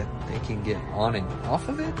think that they can get on and off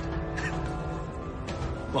of it?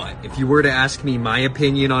 But if you were to ask me my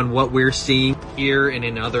opinion on what we're seeing here and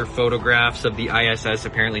in other photographs of the ISS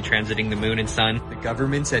apparently transiting the moon and sun, the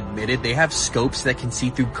government's admitted they have scopes that can see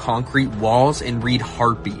through concrete walls and read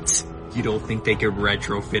heartbeats. You don't think they could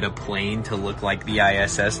retrofit a plane to look like the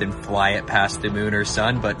ISS and fly it past the moon or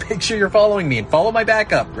sun? But picture you're following me and follow my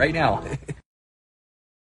backup right now.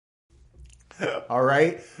 All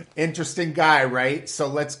right. Interesting guy, right? So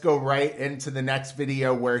let's go right into the next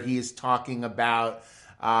video where he's talking about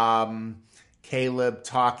Caleb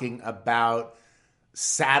talking about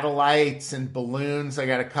satellites and balloons. I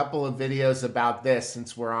got a couple of videos about this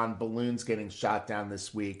since we're on balloons getting shot down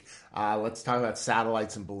this week. Let's talk about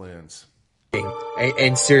satellites and balloons.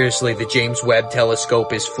 And seriously, the James Webb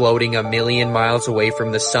Telescope is floating 1 million miles away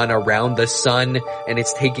from the sun, around the sun, and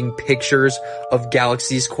it's taking pictures of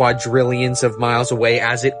galaxies quadrillions of miles away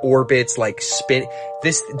as it orbits, like spin.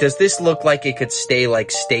 Does this look like it could stay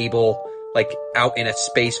like stable, like out in a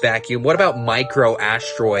space vacuum? What about micro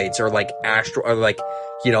asteroids or like I don't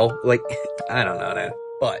know that.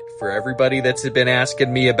 But for everybody that's been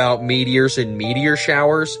asking me about meteors and meteor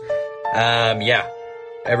showers, yeah.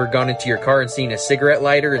 Ever gone into your car and seen a cigarette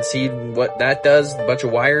lighter and seen what that does? A bunch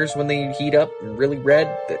of wires when they heat up and really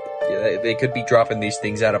red? they could be dropping these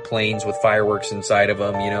things out of planes with fireworks inside of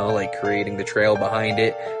them, like creating the trail behind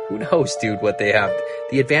it. Who knows, dude, what they have.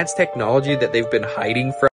 The advanced technology that they've been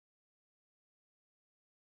hiding from.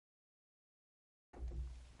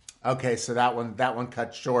 Okay, so that one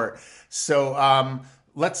cut short. So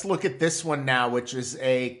let's look at this one now, which is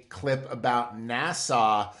a clip about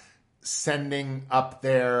NASA sending up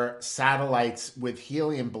their satellites with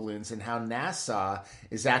helium balloons, and how NASA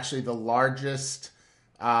is actually the largest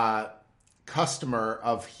customer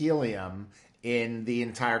of helium in the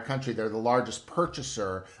entire country. They're the largest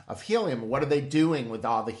purchaser of helium. What are they doing with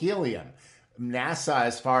all the helium? NASA,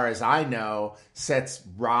 as far as I know, sets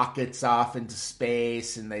rockets off into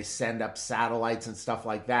space, and they send up satellites and stuff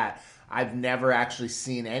like that. I've never actually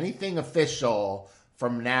seen anything official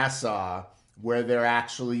from NASA where they're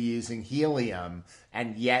actually using helium,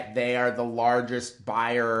 and yet they are the largest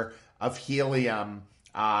buyer of helium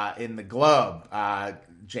in the globe.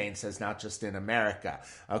 Jane says not just in America.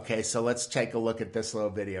 Okay, so let's take a look at this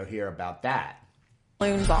little video here about that.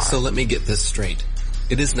 So let me get this straight.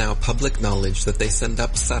 It is now public knowledge that they send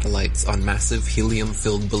up satellites on massive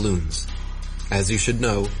helium-filled balloons. As you should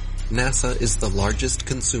know, NASA is the largest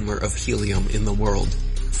consumer of helium in the world,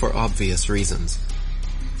 for obvious reasons.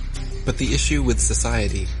 But the issue with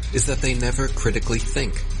society is that they never critically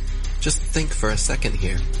think. Just think for a second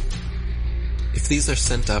here. If these are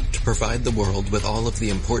sent up to provide the world with all of the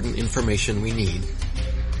important information we need,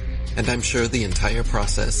 and I'm sure the entire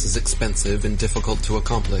process is expensive and difficult to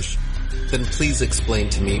accomplish, then please explain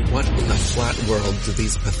to me what in the flat world do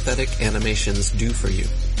these pathetic animations do for you?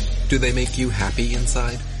 Do they make you happy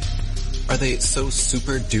inside? Are they so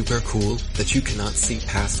super duper cool that you cannot see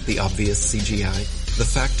past the obvious CGI? The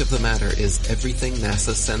fact of the matter is everything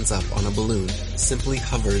NASA sends up on a balloon simply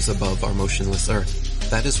hovers above our motionless Earth.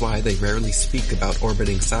 That is why they rarely speak about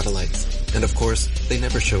orbiting satellites, and of course, they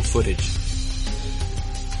never show footage.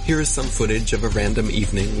 Here is some footage of a random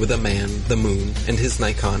evening with a man, the moon, and his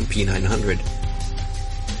Nikon P900.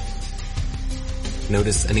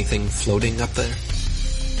 Notice anything floating up there?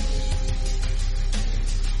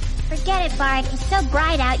 Forget it, Bart. It's so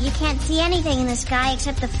bright out you can't see anything in the sky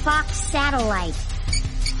except the Fox satellite.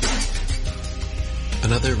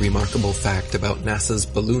 Another remarkable fact about NASA's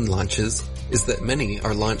balloon launches is that many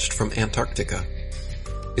are launched from Antarctica.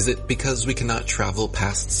 Is it because we cannot travel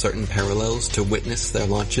past certain parallels to witness their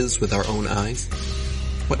launches with our own eyes?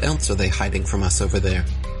 What else are they hiding from us over there?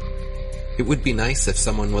 It would be nice if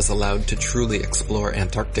someone was allowed to truly explore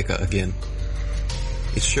Antarctica again.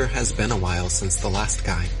 It sure has been a while since the last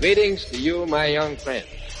guy. Greetings to you, my young friend.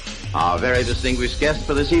 Our very distinguished guest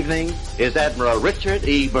for this evening is Admiral Richard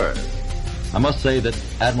E. Byrd. I must say that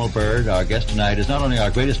Admiral Byrd, our guest tonight, is not only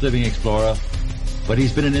our greatest living explorer, but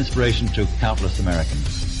he's been an inspiration to countless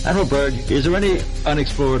Americans. Admiral Byrd, is there any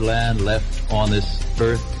unexplored land left on this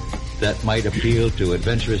earth that might appeal to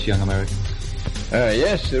adventurous young Americans?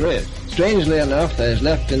 Yes, there is. Strangely enough, there's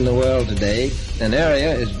left in the world today an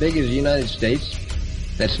area as big as the United States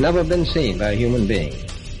that's never been seen by a human being.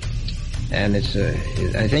 And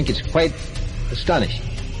I think it's quite astonishing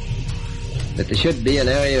that there should be an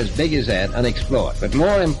area as big as that unexplored. But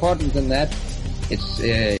more important than that,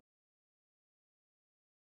 it's...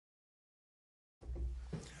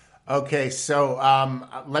 Okay, so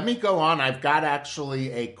let me go on. I've got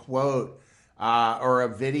actually a quote or a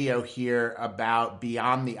video here about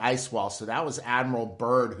Beyond the Ice Wall. So that was Admiral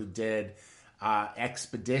Byrd, who did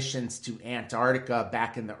expeditions to Antarctica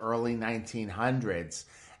back in the early 1900s.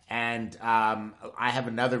 And I have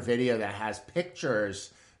another video that has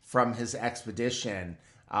pictures from his expedition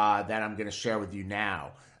that I'm going to share with you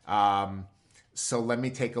now. So let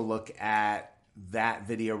me take a look at that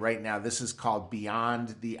video right now. This is called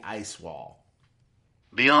Beyond the Ice Wall.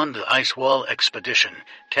 Beyond the Ice Wall expedition,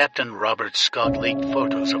 Captain Robert Scott leaked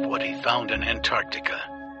photos of what he found in Antarctica.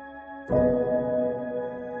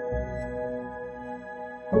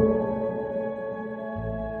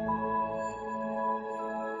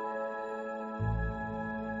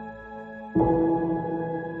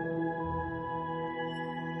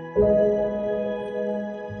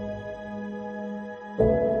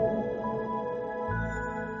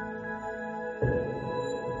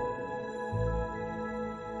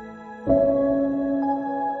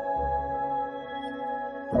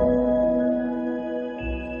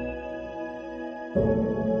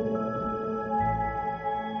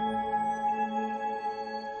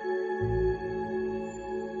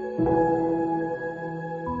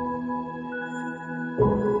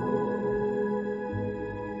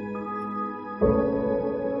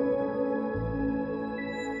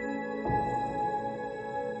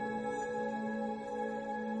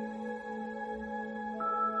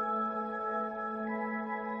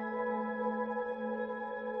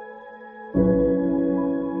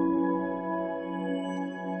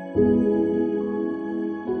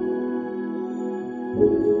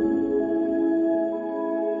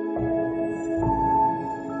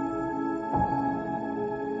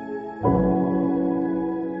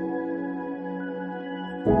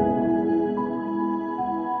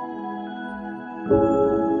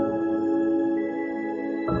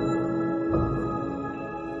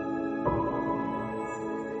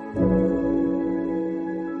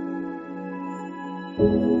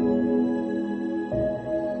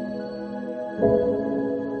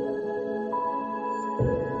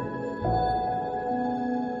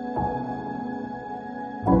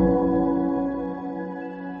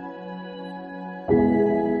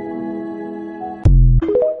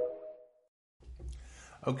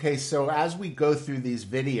 Okay, so as we go through these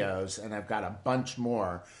videos, and I've got a bunch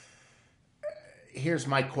more, here's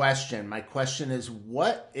my question. My question is,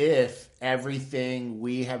 what if everything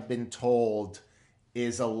we have been told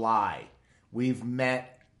is a lie? We've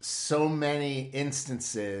met so many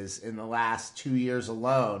instances in the last 2 years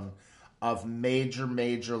alone of major,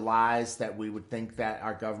 major lies that we would think that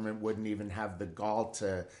our government wouldn't even have the gall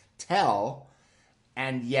to tell,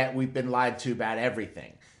 and yet we've been lied to about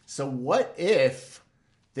everything. So what if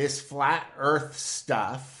this flat earth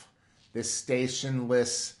stuff, this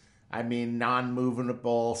stationless,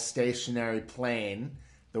 non-movable stationary plane,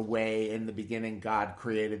 the way in the beginning God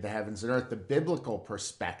created the heavens and earth, the biblical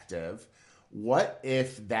perspective, what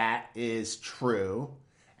if that is true?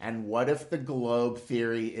 And what if the globe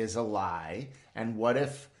theory is a lie? And what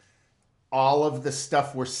if all of the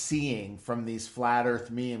stuff we're seeing from these flat earth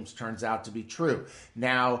memes turns out to be true?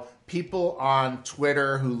 Now, people on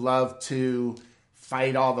Twitter who love to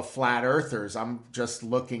fight all the flat earthers, I'm just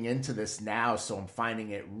looking into this now, so I'm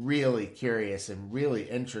finding it really curious and really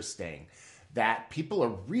interesting that people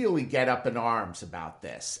are really get up in arms about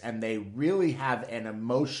this, and they really have an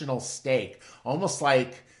emotional stake, almost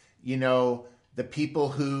like, the people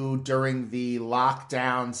who during the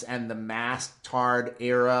lockdowns and the mask-tard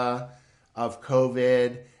era of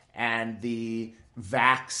COVID and the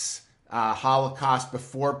vax Holocaust,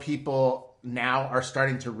 before people now are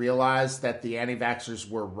starting to realize that the anti-vaxxers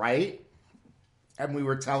were right and we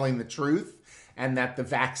were telling the truth, and that the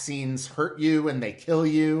vaccines hurt you and they kill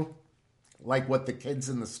you, like what the kids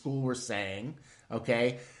in the school were saying,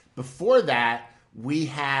 okay? Before that, we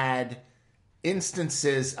had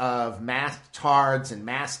instances of masked tards and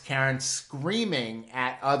masked Karens screaming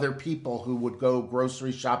at other people who would go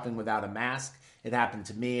grocery shopping without a mask. It happened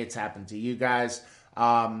to me. It's happened to you guys.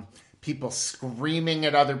 People screaming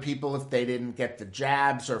at other people if they didn't get the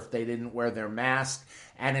jabs or if they didn't wear their mask.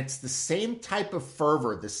 And it's the same type of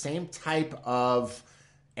fervor, the same type of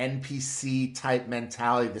NPC type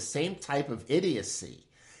mentality, the same type of idiocy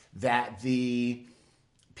that the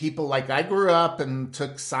people, like I grew up and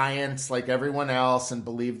took science like everyone else and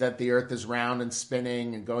believed that the earth is round and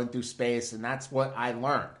spinning and going through space, and that's what I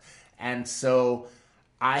learned. And so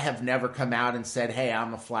I have never come out and said, hey,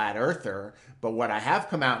 I'm a flat earther. But what I have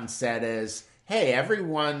come out and said is, hey,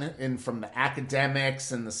 everyone from the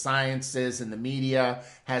academics and the sciences and the media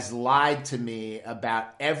has lied to me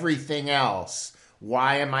about everything else.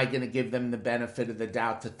 Why am I going to give them the benefit of the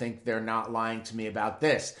doubt to think they're not lying to me about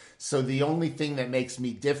this? So the only thing that makes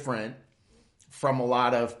me different from a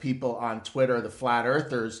lot of people on Twitter, the flat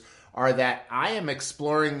earthers, are that I am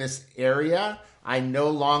exploring this area. I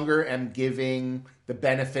no longer am giving the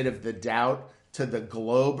benefit of the doubt to the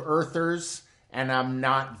globe earthers, and I'm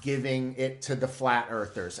not giving it to the flat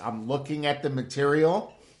earthers. I'm looking at the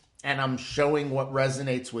material and I'm showing what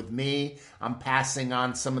resonates with me. I'm passing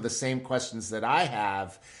on some of the same questions that I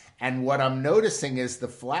have. And what I'm noticing is the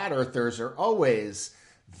flat earthers are always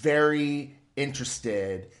very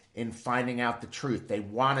interested in finding out the truth. They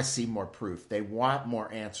want to see more proof. They want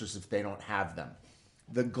more answers if they don't have them.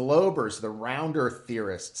 The globers, the round earth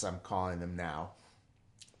theorists, I'm calling them now,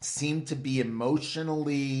 seem to be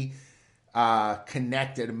emotionally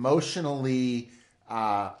connected, emotionally,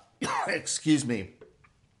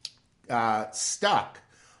 stuck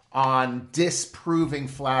on disproving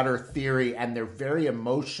flat earth theory, and they're very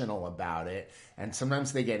emotional about it, and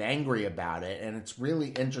sometimes they get angry about it, and it's really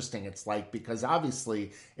interesting. It's like, because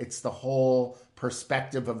obviously it's the whole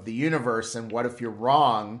perspective of the universe, and what if you're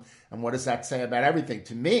wrong, and what does that say about everything?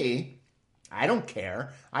 To me, I don't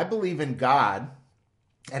care. I believe in God,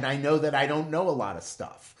 and I know that I don't know a lot of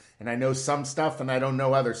stuff, and I know some stuff and I don't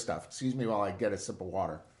know other stuff. Excuse me while I get a sip of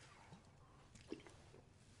water.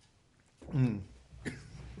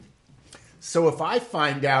 So if I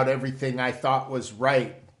find out everything I thought was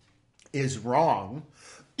right is wrong,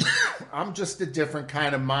 I'm just a different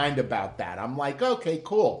kind of mind about that. I'm like, okay,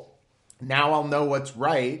 cool. Now I'll know what's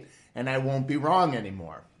right and I won't be wrong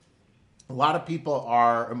anymore. A lot of people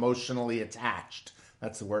are emotionally attached.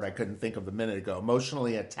 That's the word I couldn't think of a minute ago.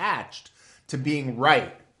 Emotionally attached to being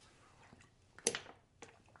right.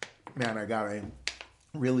 Man, I got a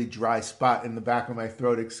really dry spot in the back of my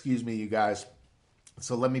throat. Excuse me, you guys.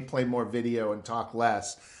 So let me play more video and talk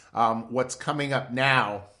less. What's coming up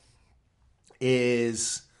now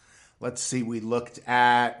is, let's see, we looked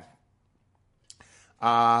at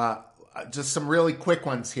just some really quick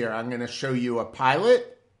ones here. I'm going to show you a pilot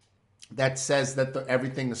that says that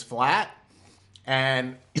everything is flat.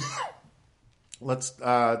 And let's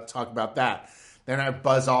talk about that. Then I have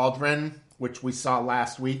Buzz Aldrin, which we saw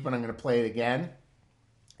last week, but I'm going to play it again,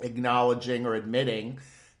 acknowledging or admitting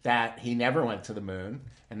that he never went to the moon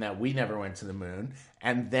and that we never went to the moon.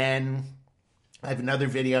 And then I have another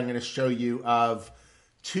video I'm going to show you of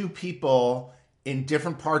two people in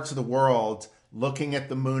different parts of the world looking at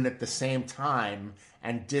the moon at the same time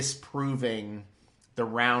and disproving the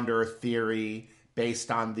round Earth theory based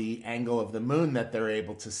on the angle of the moon that they're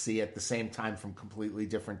able to see at the same time from completely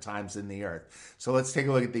different times in the Earth. So let's take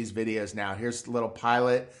a look at these videos now. Here's the little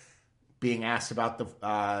pilot being asked about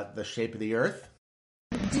the shape of the Earth.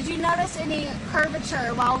 Did you notice any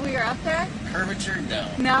curvature while we were up there? Curvature? No.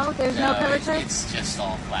 No? There's no curvature? It's just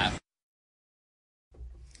all flat.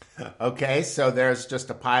 Okay, so there's just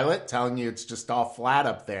a pilot telling you it's just all flat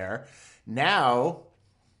up there. Now,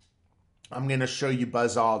 I'm going to show you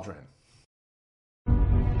Buzz Aldrin.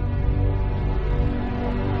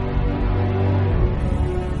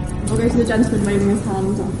 I'll go to the gentleman waving his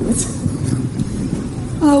hand afterwards.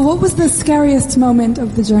 What was the scariest moment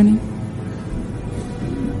of the journey?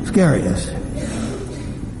 Scariest?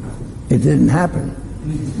 It didn't happen.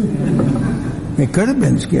 It could have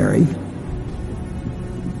been scary.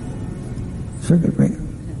 Circuit breaker.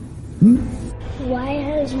 Why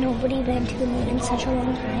has nobody been to the moon in such a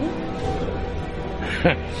long time?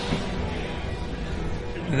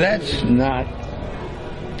 That's not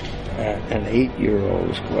an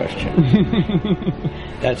 8-year-old's question.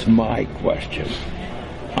 That's my question.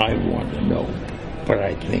 I want to know, but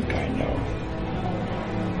I think I know.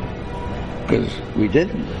 Because we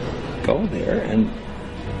didn't go there, and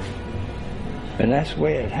that's the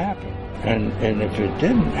way it happened. And if it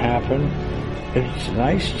didn't happen, it's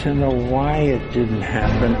nice to know why it didn't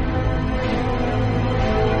happen.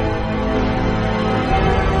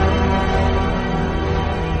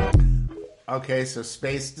 Okay, so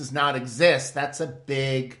space does not exist. That's a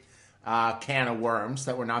big can of worms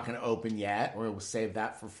that we're not going to open yet. We'll save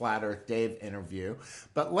that for Flat Earth Dave interview.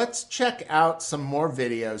 But let's check out some more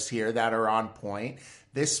videos here that are on point.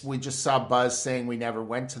 This, we just saw Buzz saying we never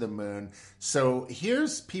went to the moon. So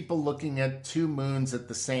here's people looking at two moons at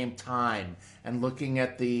the same time and looking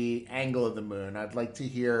at the angle of the moon. I'd like to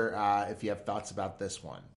hear if you have thoughts about this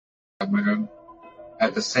one. Moon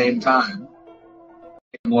at the same time.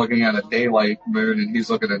 I'm looking at a daylight moon and he's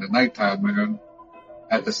looking at a nighttime moon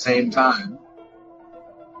at the same time.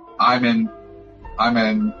 I'm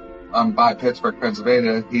by Pittsburgh,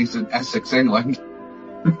 Pennsylvania. He's in Essex, England.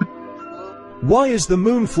 Why is the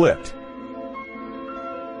moon flipped?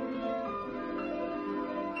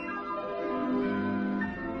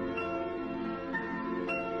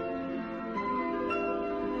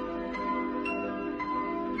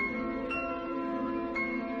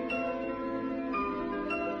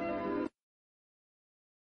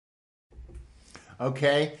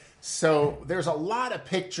 Okay, so there's a lot of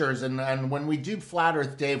pictures, and when we do Flat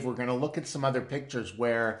Earth Dave, we're going to look at some other pictures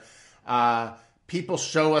where people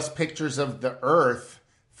show us pictures of the Earth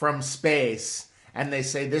from space, and they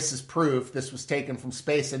say this is proof this was taken from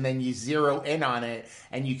space, and then you zero in on it,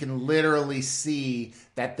 and you can literally see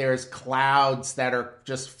that there's clouds that are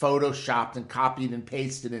just photoshopped and copied and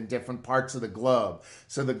pasted in different parts of the globe.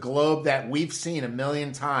 So the globe that we've seen 1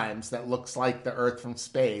 million times that looks like the Earth from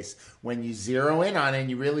space, when you zero in on it and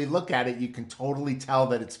you really look at it, you can totally tell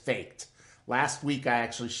that it's faked. Last week, I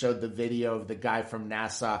actually showed the video of the guy from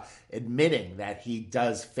NASA admitting that he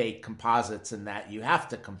does fake composites and that you have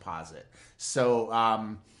to composite.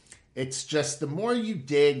 So it's just the more you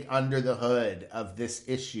dig under the hood of this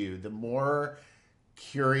issue, the more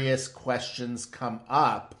curious questions come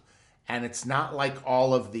up. And it's not like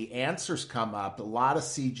all of the answers come up. A lot of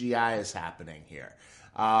CGI is happening here.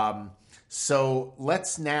 So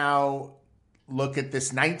let's now look at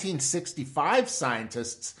this 1965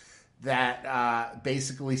 scientists that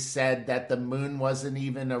basically said that the moon wasn't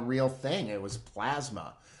even a real thing. It was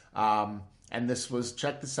plasma. And this was,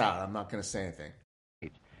 check this out. I'm not going to say anything.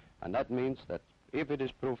 And that means that if it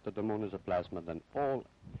is proof that the moon is a plasma, then all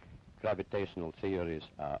gravitational theories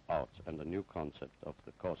are out, and a new concept of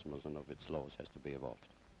the cosmos and of its laws has to be evolved.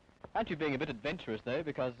 Aren't you being a bit adventurous, though,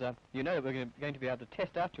 because you know we're going to be able to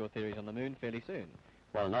test out your theories on the moon fairly soon?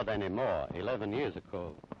 Well, not anymore. 11 years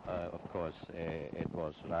ago, of course, it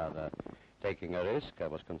was rather taking a risk. I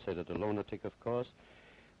was considered a lunatic, of course.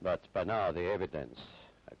 But by now, the evidence,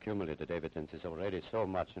 accumulated evidence, is already so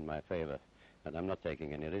much in my favor that I'm not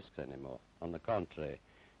taking any risks anymore. On the contrary,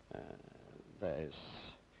 there is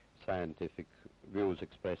scientific views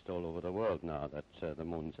expressed all over the world now that the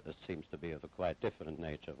moon seems to be of a quite different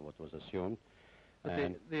nature of what was assumed. But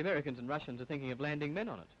the Americans and Russians are thinking of landing men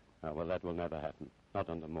on it. Well, that will never happen. Not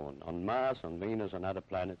on the moon. On Mars, on Venus, on other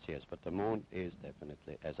planets, yes. But the moon is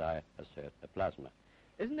definitely, as I assert, a plasma.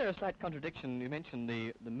 Isn't there a slight contradiction? You mentioned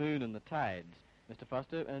the moon and the tides, Mr.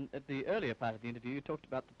 Foster, and at the earlier part of the interview you talked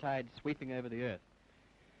about the tides sweeping over the Earth.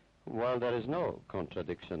 Well, there is no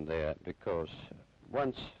contradiction there, because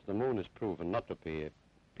once the moon is proven not to be a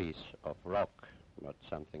piece of rock, but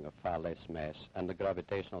something of far less mass, and the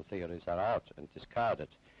gravitational theories are out and discarded,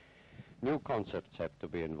 new concepts have to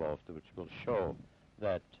be involved which will show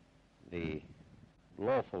that the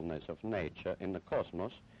lawfulness of nature in the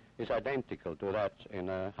cosmos is identical to that in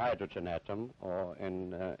a hydrogen atom or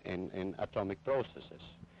in atomic processes.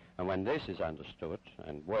 And when this is understood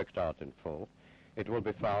and worked out in full, it will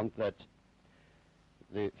be found that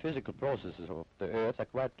the physical processes of the Earth are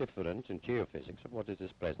quite different in geophysics of what is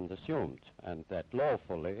at present assumed, and that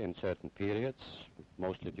lawfully in certain periods,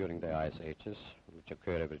 mostly during the ice ages, which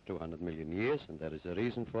occur every 200 million years, and there is a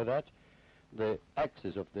reason for that, the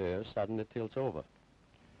axis of the Earth suddenly tilts over.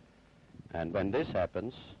 And when this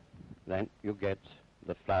happens, then you get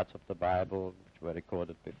the floods of the Bible, which were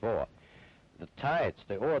recorded before. The tides,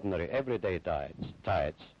 the ordinary, everyday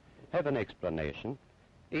tides, have an explanation,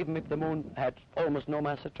 even if the moon had almost no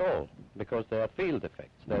mass at all, because they are field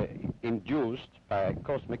effects. They're induced by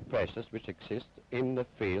cosmic pressures which exist in the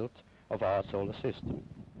field of our solar system.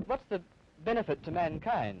 What's the benefit to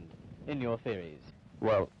mankind in your theories?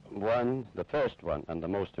 Well, the first one, and the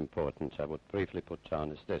most important I would briefly put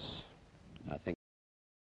down is this. I think.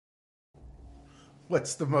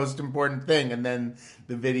 What's the most important thing? And then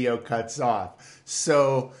the video cuts off.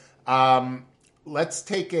 So let's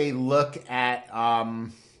take a look at,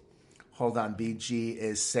 hold on, BG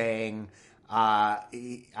is saying,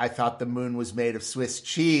 I thought the moon was made of Swiss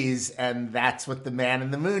cheese, and that's what the man in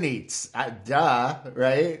the moon eats. Duh,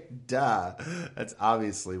 right? Duh. That's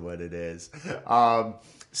obviously what it is.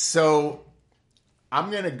 So I'm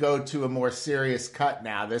going to go to a more serious cut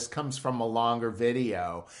now. This comes from a longer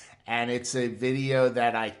video, and it's a video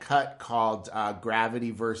that I cut called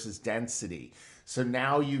Gravity versus Density. So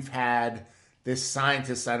now you've had this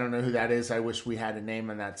scientist, I don't know who that is, I wish we had a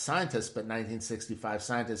name on that scientist, but 1965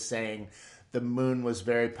 scientist saying the moon was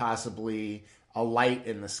very possibly a light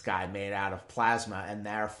in the sky made out of plasma, and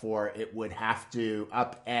therefore it would have to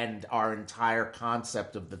upend our entire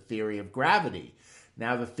concept of the theory of gravity.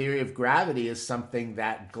 Now, the theory of gravity is something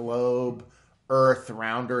that globe Earth,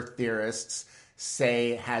 round Earth theorists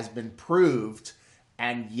say has been proved,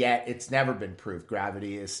 and yet it's never been proved.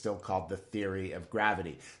 Gravity is still called the theory of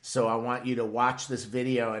gravity. So I want you to watch this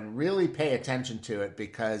video and really pay attention to it,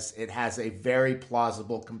 because it has a very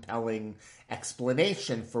plausible, compelling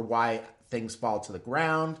explanation for why things fall to the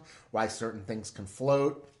ground, why certain things can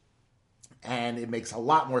float. And it makes a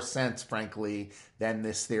lot more sense, frankly, than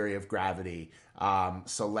this theory of gravity.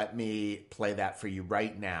 So let me play that for you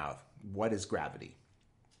right now. What is gravity?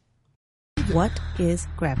 What is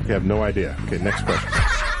gravity? You have no idea. Okay, next question.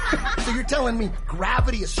 So you're telling me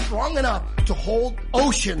gravity is strong enough to hold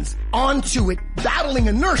oceans onto it, battling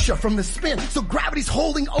inertia from the spin. So gravity's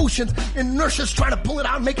holding oceans, inertia's trying to pull it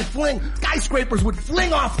out and make it fling. Skyscrapers would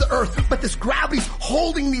fling off the Earth, but this gravity's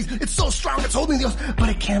holding these. It's so strong, it's holding the ocean, but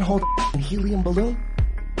it can't hold a helium balloon.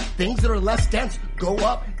 Things that are less dense go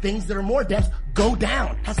up. Things that are more dense go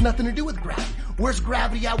down. Has nothing to do with gravity. Where's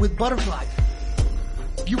gravity at with butterflies?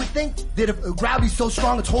 You would think that if gravity's so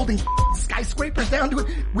strong it's holding skyscrapers down to it,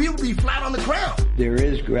 we would be flat on the ground. There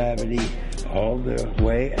is gravity all the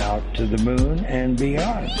way out to the moon and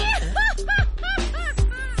beyond.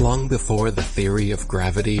 Long before the theory of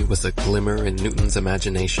gravity was a glimmer in Newton's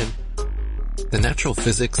imagination, the natural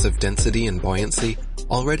physics of density and buoyancy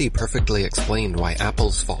already perfectly explained why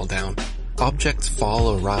apples fall down. Objects fall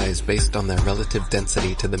or rise based on their relative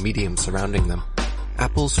density to the medium surrounding them.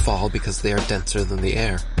 Apples fall because they are denser than the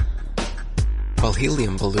air, while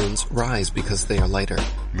helium balloons rise because they are lighter.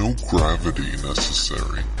 No gravity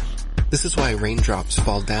necessary. This is why raindrops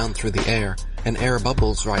fall down through the air and air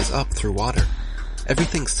bubbles rise up through water.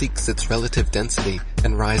 Everything seeks its relative density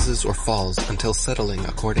and rises or falls until settling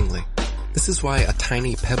accordingly. This is why a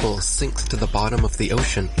tiny pebble sinks to the bottom of the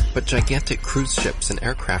ocean, but gigantic cruise ships and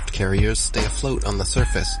aircraft carriers stay afloat on the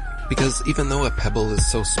surface. Because even though a pebble is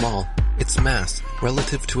so small, its mass,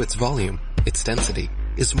 relative to its volume, its density,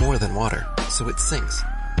 is more than water, so it sinks.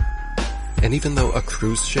 And even though a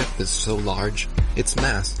cruise ship is so large, its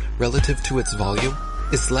mass, relative to its volume,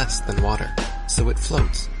 is less than water, so it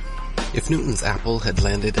floats. If Newton's apple had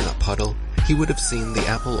landed in a puddle, he would have seen the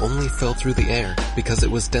apple only fell through the air because it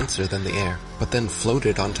was denser than the air, but then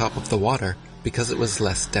floated on top of the water because it was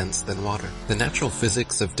less dense than water. The natural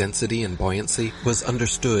physics of density and buoyancy was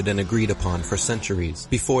understood and agreed upon for centuries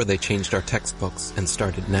before they changed our textbooks and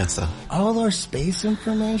started NASA. All our space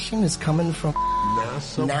information is coming from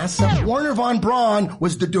NASA. Werner von Braun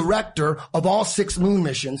was the director of all 6 moon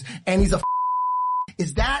missions, and he's a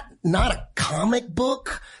Is that not a comic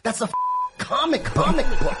book? That's a comic book.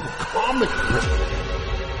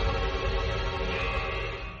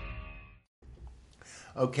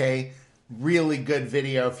 Okay, really good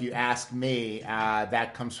video if you ask me.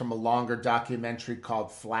 That comes from a longer documentary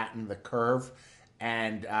called Flatten the Curve.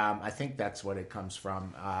 And I think that's what it comes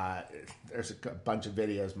from. There's a bunch of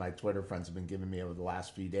videos my Twitter friends have been giving me over the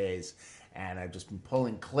last few days. And I've just been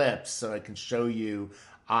pulling clips so I can show you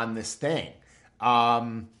on this thing.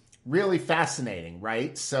 Really fascinating,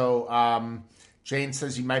 right? So Jane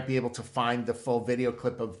says you might be able to find the full video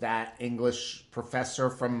clip of that English professor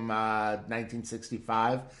from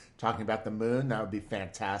 1965 talking about the moon. That would be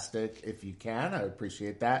fantastic if you can. I would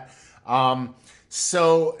appreciate that.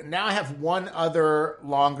 So now I have one other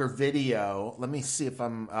longer video. Let me see if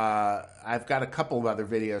I've got a couple of other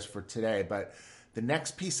videos for today, but the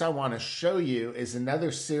next piece I want to show you is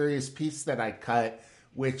another serious piece that I cut,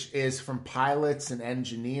 which is from pilots and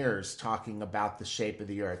engineers talking about the shape of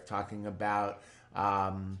the Earth, talking about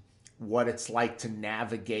what it's like to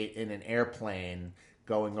navigate in an airplane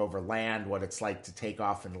going over land, what it's like to take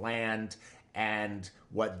off and land, and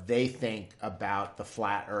what they think about the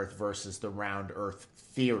flat Earth versus the round Earth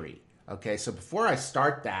theory. Okay, so before I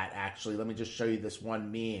start that, actually, let me just show you this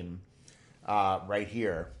one meme right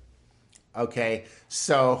here. Okay,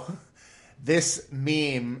 so this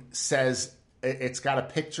meme says, it's got a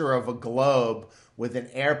picture of a globe with an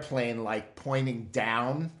airplane like pointing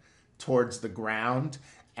down towards the ground,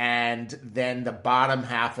 and then the bottom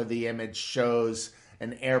half of the image shows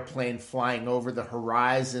an airplane flying over the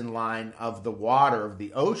horizon line of the water, of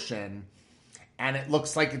the ocean, and it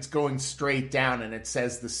looks like it's going straight down, and it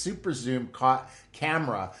says the super zoom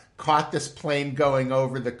camera caught this plane going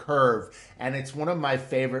over the curve. And it's one of my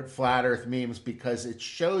favorite flat earth memes because it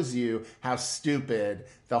shows you how stupid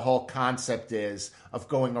the whole concept is of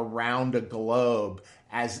going around a globe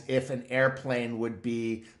as if an airplane would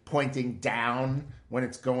be pointing down when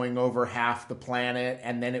it's going over half the planet,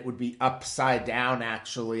 and then it would be upside down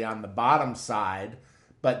actually on the bottom side,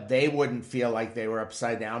 but they wouldn't feel like they were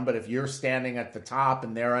upside down. But if you're standing at the top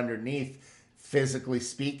and they're underneath, physically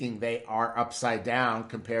speaking, they are upside down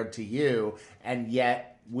compared to you, and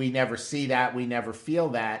yet we never see that, we never feel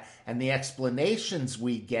that. And the explanations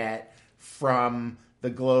we get from the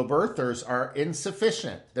globe earthers are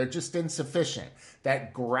insufficient. They're just insufficient.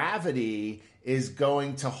 That gravity is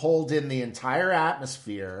going to hold in the entire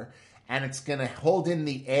atmosphere, and it's going to hold in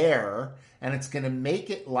the air, and it's going to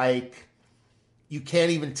make it like you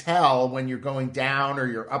can't even tell when you're going down or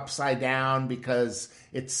you're upside down because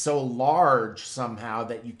it's so large somehow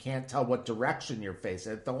that you can't tell what direction you're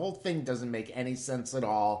facing. The whole thing doesn't make any sense at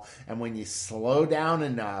all. And when you slow down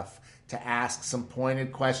enough to ask some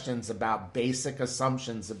pointed questions about basic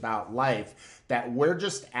assumptions about life, that we're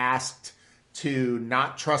just asked to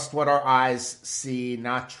not trust what our eyes see,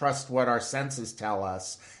 not trust what our senses tell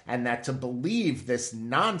us, and that to believe this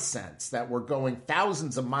nonsense that we're going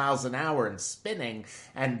thousands of miles an hour and spinning,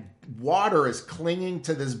 and water is clinging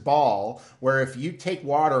to this ball, where if you take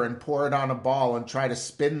water and pour it on a ball and try to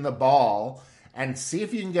spin the ball and see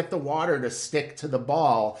if you can get the water to stick to the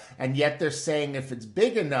ball, and yet they're saying if it's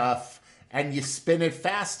big enough and you spin it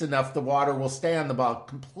fast enough, the water will stay on the ball,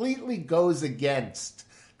 completely goes against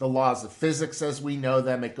the laws of physics as we know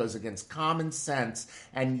them. It goes against common sense,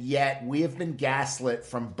 and yet we have been gaslit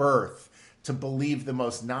from birth to believe the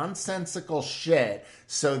most nonsensical shit,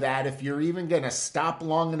 so that if you're even going to stop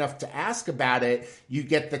long enough to ask about it, you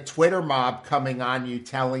get the Twitter mob coming on you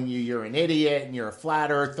telling you you're an idiot and you're a flat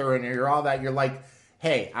earther and you're all that. You're like,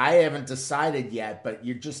 hey, I haven't decided yet, but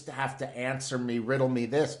you just have to answer me, riddle me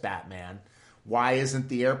this, Batman. Why isn't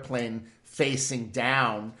the airplane facing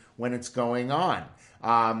down when it's going on?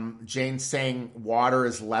 Jane's saying water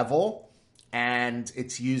is level, and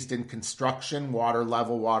it's used in construction, water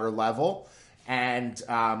level. And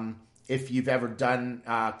if you've ever done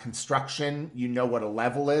construction, you know what a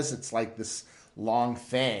level is. It's like this long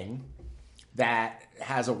thing that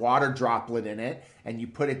has a water droplet in it, and you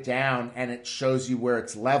put it down and it shows you where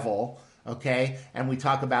it's level, okay? And we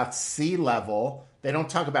talk about sea level. They don't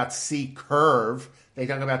talk about sea curve. They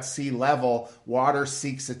talk about sea level. Water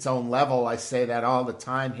seeks its own level. I say that all the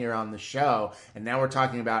time here on the show. And now we're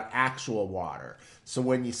talking about actual water. So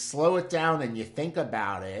when you slow it down and you think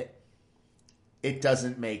about it, it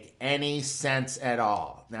doesn't make any sense at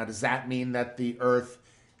all. Now, does that mean that the Earth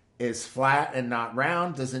is flat and not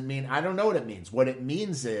round? Does it mean? I don't know what it means. What it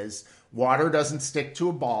means is water doesn't stick to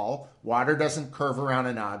a ball. Water doesn't curve around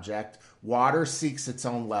an object. Water seeks its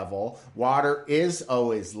own level. Water is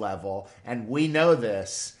always level. And we know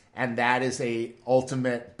this. And that is a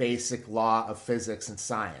ultimate basic law of physics and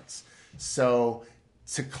science. So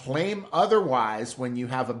to claim otherwise when you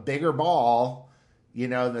have a bigger ball, you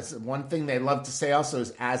know, that's one thing they love to say also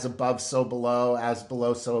is as above, so below, as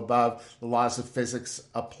below, so above. The laws of physics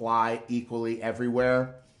apply equally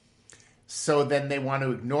everywhere. So then they want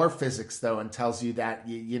to ignore physics, though, and tells you that,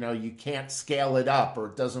 you know, you can't scale it up or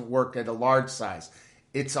it doesn't work at a large size.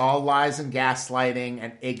 It's all lies and gaslighting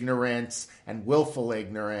and ignorance and willful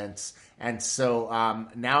ignorance. And so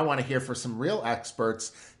now I want to hear from some real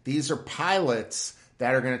experts. These are pilots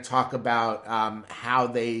that are going to talk about how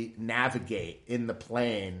they navigate in the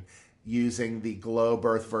plane using the globe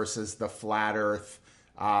Earth versus the flat Earth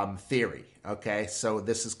theory. Okay, so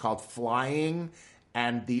this is called Flying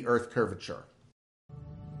and the Earth Curvature.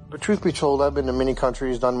 But truth be told, I've been to many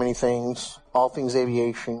countries, done many things, all things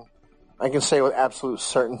aviation. I can say with absolute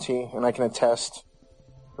certainty, and I can attest,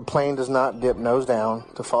 the plane does not dip nose down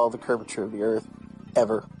to follow the curvature of the Earth,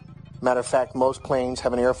 ever. Matter of fact, most planes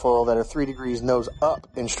have an airfoil that are 3 degrees nose up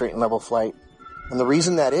in straight and level flight. And the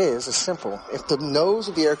reason that is simple. If the nose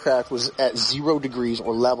of the aircraft was at 0 degrees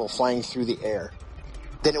or level flying through the air,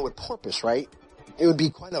 then it would porpoise, right? It would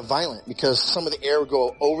be quite violent because some of the air would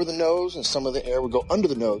go over the nose and some of the air would go under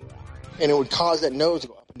the nose. And it would cause that nose to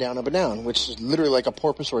go up and down, which is literally like a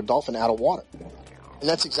porpoise or a dolphin out of water. And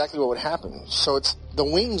that's exactly what would happen. So it's the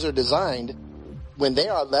wings are designed, when they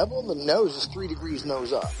are level, the nose is 3 degrees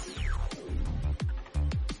nose up.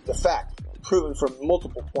 The fact, proven from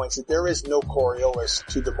multiple points, that there is no Coriolis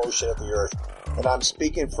to the motion of the Earth. And I'm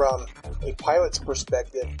speaking from a pilot's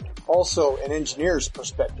perspective, also an engineer's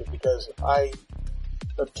perspective, because I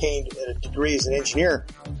obtained a degree as an engineer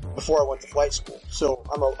before I went to flight school. So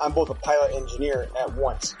I'm both a pilot and engineer at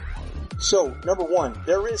once. So, number one,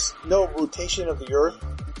 there is no rotation of the Earth,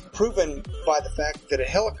 proven by the fact that a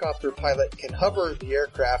helicopter pilot can hover the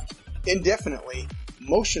aircraft indefinitely,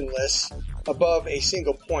 motionless, above a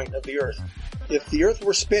single point of the Earth. If the Earth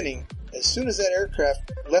were spinning, as soon as that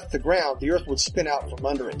aircraft left the ground, the Earth would spin out from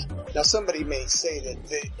under it. Now, somebody may say that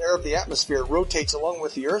the air of the atmosphere rotates along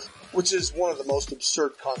with the Earth, which is one of the most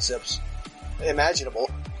absurd concepts imaginable,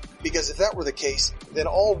 because if that were the case, then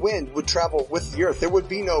all wind would travel with the Earth. There would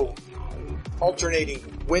be no alternating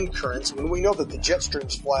wind currents when we know that the jet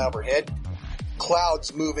streams fly overhead,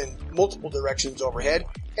 clouds move in multiple directions overhead,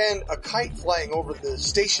 and a kite flying over the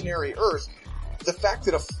stationary Earth. The fact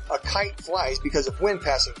that a kite flies because of wind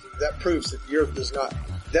passing through, that proves that the Earth does not,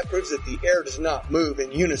 that proves that the air does not move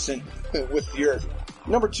in unison with the Earth.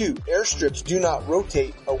 Number two, airstrips do not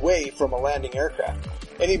rotate away from a landing aircraft.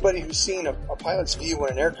 Anybody who's seen a pilot's view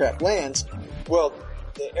when an aircraft lands, well,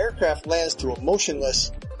 the aircraft lands to a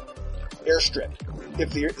motionless airstrip. If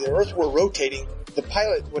the Earth were rotating, the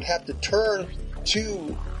pilot would have to turn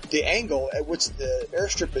to the angle at which the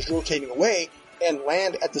airstrip is rotating away and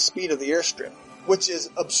land at the speed of the airstrip, which is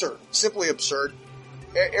absurd, simply absurd.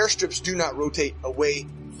 Airstrips do not rotate away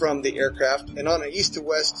from the aircraft, and on an east to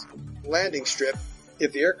west landing strip,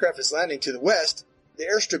 if the aircraft is landing to the west, the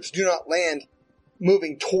airstrips do not land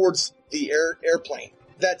moving towards the airplane.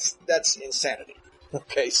 That's insanity.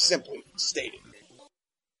 Okay, simply stated.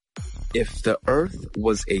 If the Earth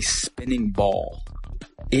was a spinning ball,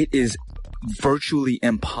 it is virtually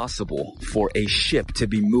impossible for a ship to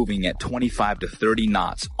be moving at 25 to 30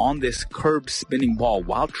 knots on this curved spinning ball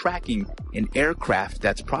while tracking an aircraft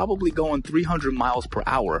that's probably going 300 miles per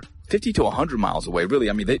hour, 50 to 100 miles away. Really,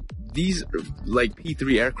 I mean, these like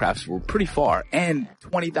P-3 aircrafts were pretty far and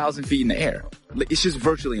 20,000 feet in the air. It's just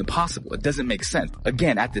virtually impossible. It doesn't make sense.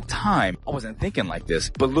 Again, at the time, I wasn't thinking like this,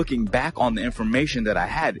 but looking back on the information that I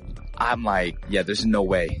had, I'm like, yeah, there's no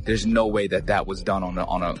way. There's no way that was done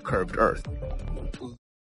on a curved Earth.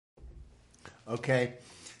 Okay,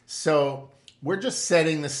 so we're just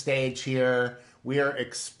setting the stage here. We are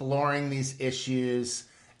exploring these issues,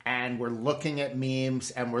 and we're looking at memes,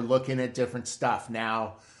 and we're looking at different stuff.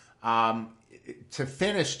 Now, to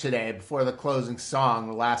finish today, before the closing song,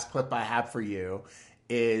 the last clip I have for you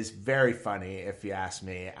is very funny, if you ask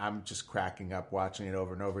me. I'm just cracking up watching it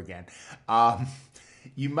over and over again.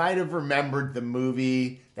 You might have remembered the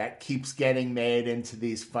movie that keeps getting made into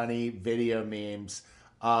these funny video memes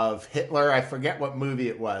of Hitler. I forget what movie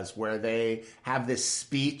it was, where they have this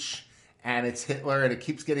speech and it's Hitler and it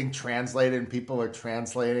keeps getting translated and people are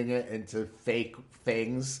translating it into fake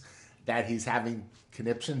things that he's having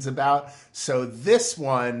conniptions about. So this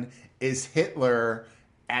one is Hitler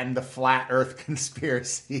and the flat earth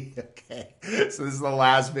conspiracy. Okay. So this is the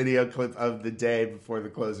last video clip of the day before the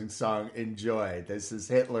closing song. Enjoy. This is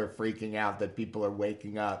Hitler freaking out that people are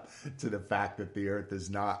waking up to the fact that the earth is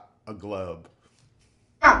not a globe.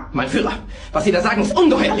 Ja, mein Führer, was Sie da sagen, ist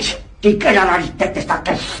ungeheuerlich. Die Generalität ist das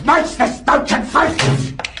Geschmolz des deutschen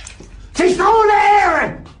Volkes. Sie ist ohne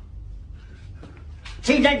Ehre.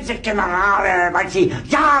 Sie nennen sich Generale, weil Sie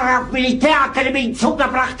Jahre auf Militärakademien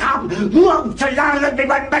zugebracht haben, nur um zu lernen, wie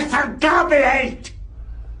man Messer und Gabel hält.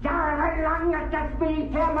 Jahrelang hat das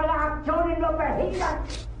Militär meine Aktionen nur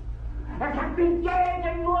behindert. Es hat mich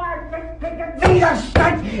jeden nur gegen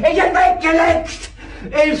Widerstand in den Weg gelegt.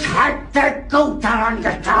 Ich hätte gut daran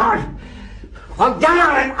getan, von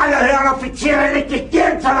Jahren alle höheren Offiziere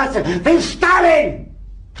liquidieren zu lassen, wie Stalin.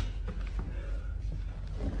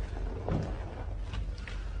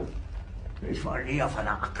 Ich war nie auf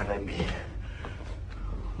einer Akademie.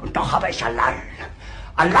 Und doch habe ich allein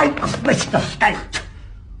auf mich gestellt,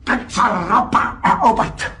 ganz Europa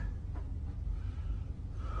erobert.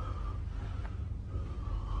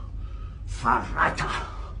 Verräter!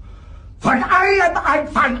 Von allem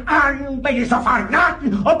Anfang an bin ich so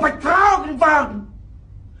verraten und betrogen worden.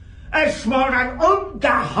 Es wurde ein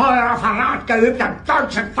ungeheurer Verrat geübt am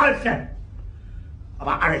deutschen Volke.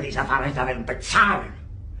 Aber alle diese Verräter werden bezahlen.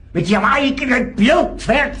 Mit ihrem eigenen Blut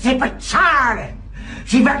werden sie bezahlen.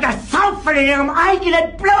 Sie werden das saufen in ihrem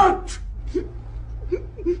eigenen Blut.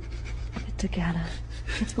 Bitte gerne.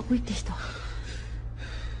 Jetzt beruhig dich doch.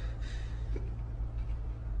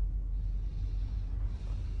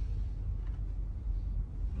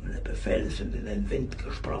 Meine Befehle sind in den Wind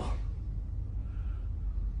gesprochen.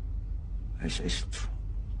 Es ist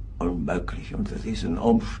unmöglich, unter diesen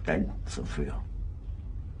Umständen zu führen.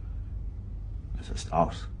 Es ist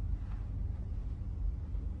aus.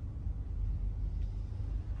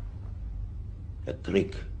 Der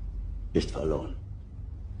Krieg ist verloren.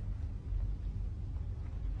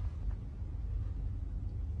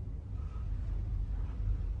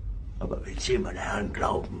 Aber wenn Sie, meine Herren,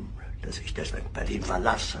 glauben, dass ich deswegen Berlin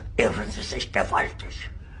verlasse, irren Sie sich gewaltig.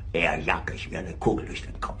 Eher jage ich mir eine Kugel durch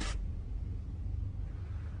den Kopf.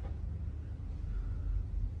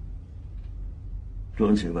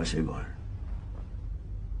 Tun Sie, was Sie wollen.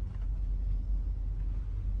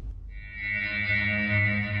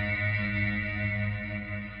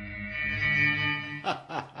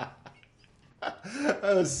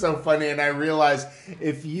 That was so funny, and I realized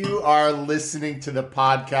if you are listening to the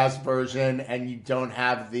podcast version and you don't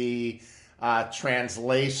have the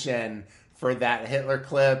translation for that Hitler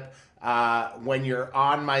clip, when you're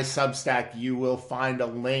on my Substack, you will find a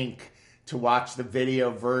link to watch the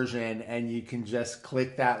video version, and you can just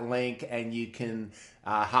click that link and you can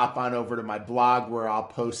hop on over to my blog where I'll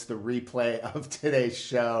post the replay of today's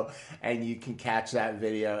show, and you can catch that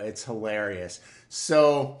video. It's hilarious.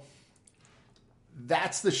 So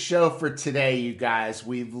that's the show for today, you guys.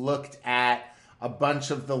 We've looked at a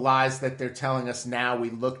bunch of the lies that they're telling us now. We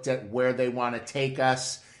looked at where they want to take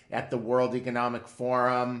us at the World Economic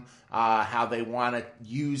Forum, how they want to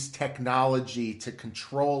use technology to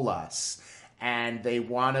control us, and they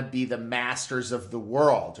want to be the masters of the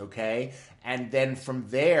world, okay? And then from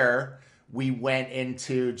there, we went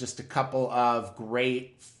into just a couple of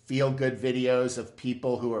great feel-good videos of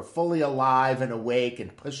people who are fully alive and awake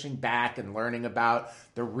and pushing back and learning about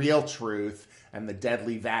the real truth and the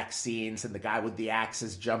deadly vaccines and the guy with the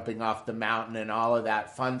axes jumping off the mountain and all of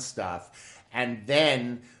that fun stuff. And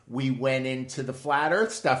then we went into the flat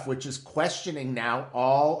earth stuff, which is questioning now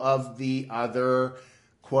all of the other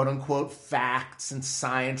quote-unquote facts and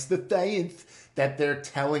science that they're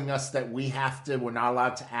telling us that we're not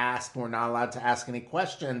allowed to ask any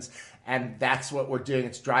questions. And that's what we're doing.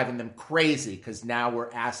 It's driving them crazy because now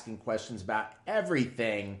we're asking questions about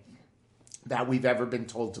everything that we've ever been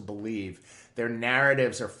told to believe. Their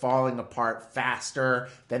narratives are falling apart faster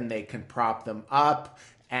than they can prop them up.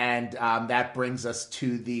 And that brings us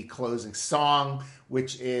to the closing song,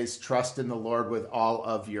 which is trust in the Lord with all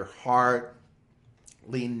of your heart.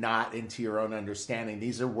 Lean not into your own understanding.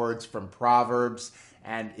 These are words from Proverbs,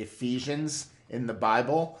 and Ephesians in the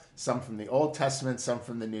Bible, some from the Old Testament, some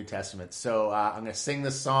from the New Testament. So I'm going to sing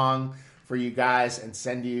this song for you guys and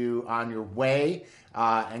send you on your way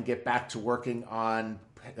and get back to working on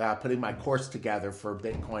putting my course together for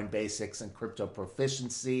Bitcoin basics and crypto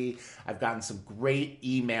proficiency. I've gotten some great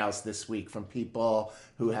emails this week from people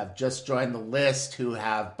who have just joined the list, who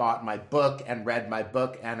have bought my book and read my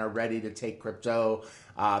book and are ready to take crypto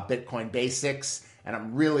Bitcoin basics. And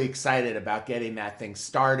I'm really excited about getting that thing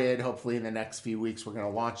started. Hopefully in the next few weeks, we're going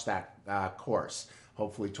to launch that course,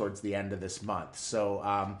 hopefully towards the end of this month.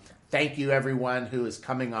 So thank you, everyone who is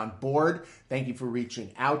coming on board. Thank you for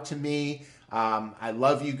reaching out to me. I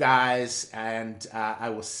love you guys, and I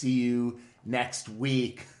will see you next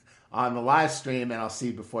week on the live stream, and I'll see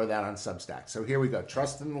you before that on Substack. So here we go.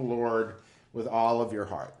 Trust in the Lord with all of your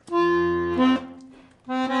heart.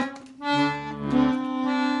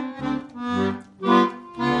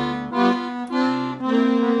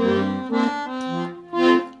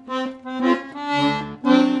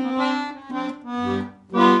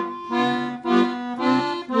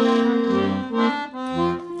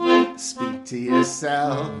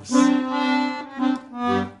 Yourselves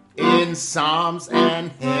in psalms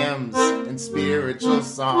and hymns and spiritual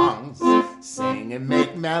songs, sing and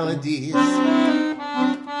make melodies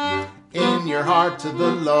in your heart to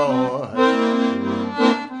the Lord.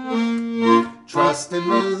 Trust in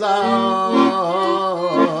the Lord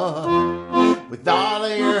with all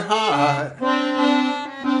of your heart.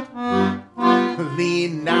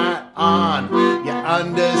 Lean not on your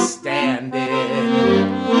understanding.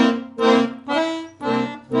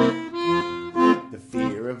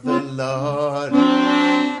 Lord,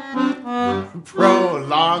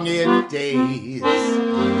 prolonged days,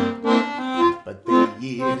 but the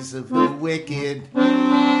years of the wicked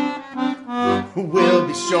will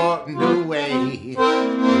be shortened away.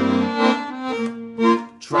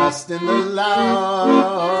 Trust in the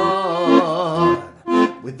Lord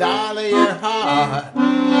with all of your heart.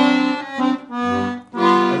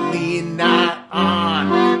 Lean not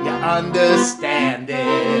on your understanding.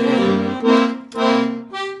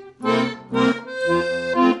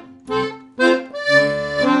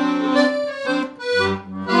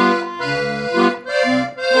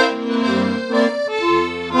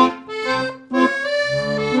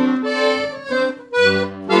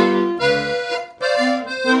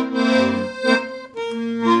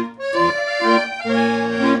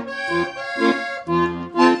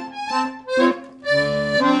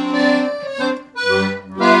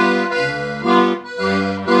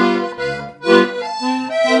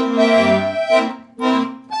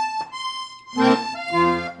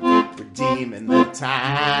 Redeeming the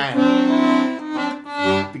time,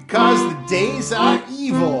 because the days are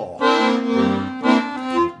evil.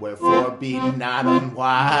 Wherefore be not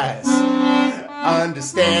unwise,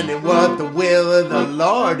 understanding what the will of the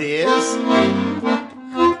Lord is.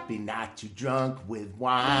 Be not too drunk with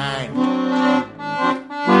wine,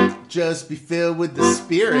 just be filled with the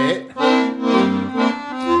Spirit.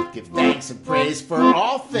 Give thanks and praise for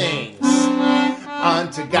all things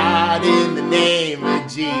unto God in the name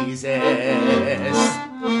of Jesus.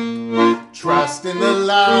 Trust in the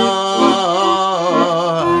Lord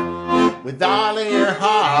with all of your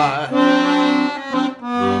heart.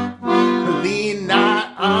 Lean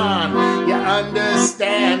not on your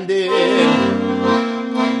understanding.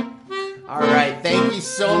 All right, thank you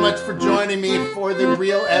so much for joining me for the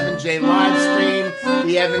Real Evan J live stream,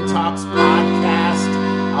 the Evan Talks podcast.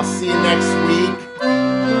 I'll see you next week.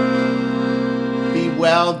 Be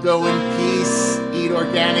well, go in peace, eat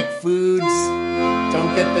organic foods,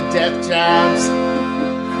 don't get the death jabs,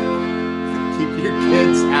 keep your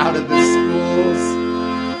kids out of the schools,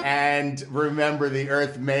 and remember the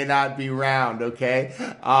earth may not be round, okay?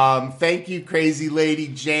 Thank you, Crazy Lady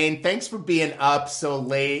Jane. Thanks for being up so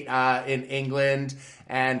late in England,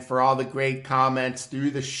 and for all the great comments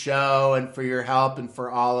through the show, and for your help, and for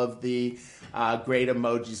all of the great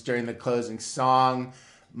emojis during the closing song.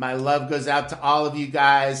 My love goes out to all of you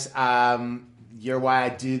guys. You're why I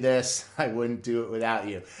do this. I wouldn't do it without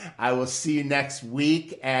you. I will see you next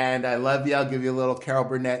week, and I love you. I'll give you a little Carol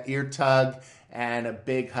Burnett ear tug and a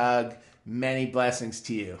big hug. Many blessings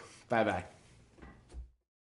to you. Bye-bye.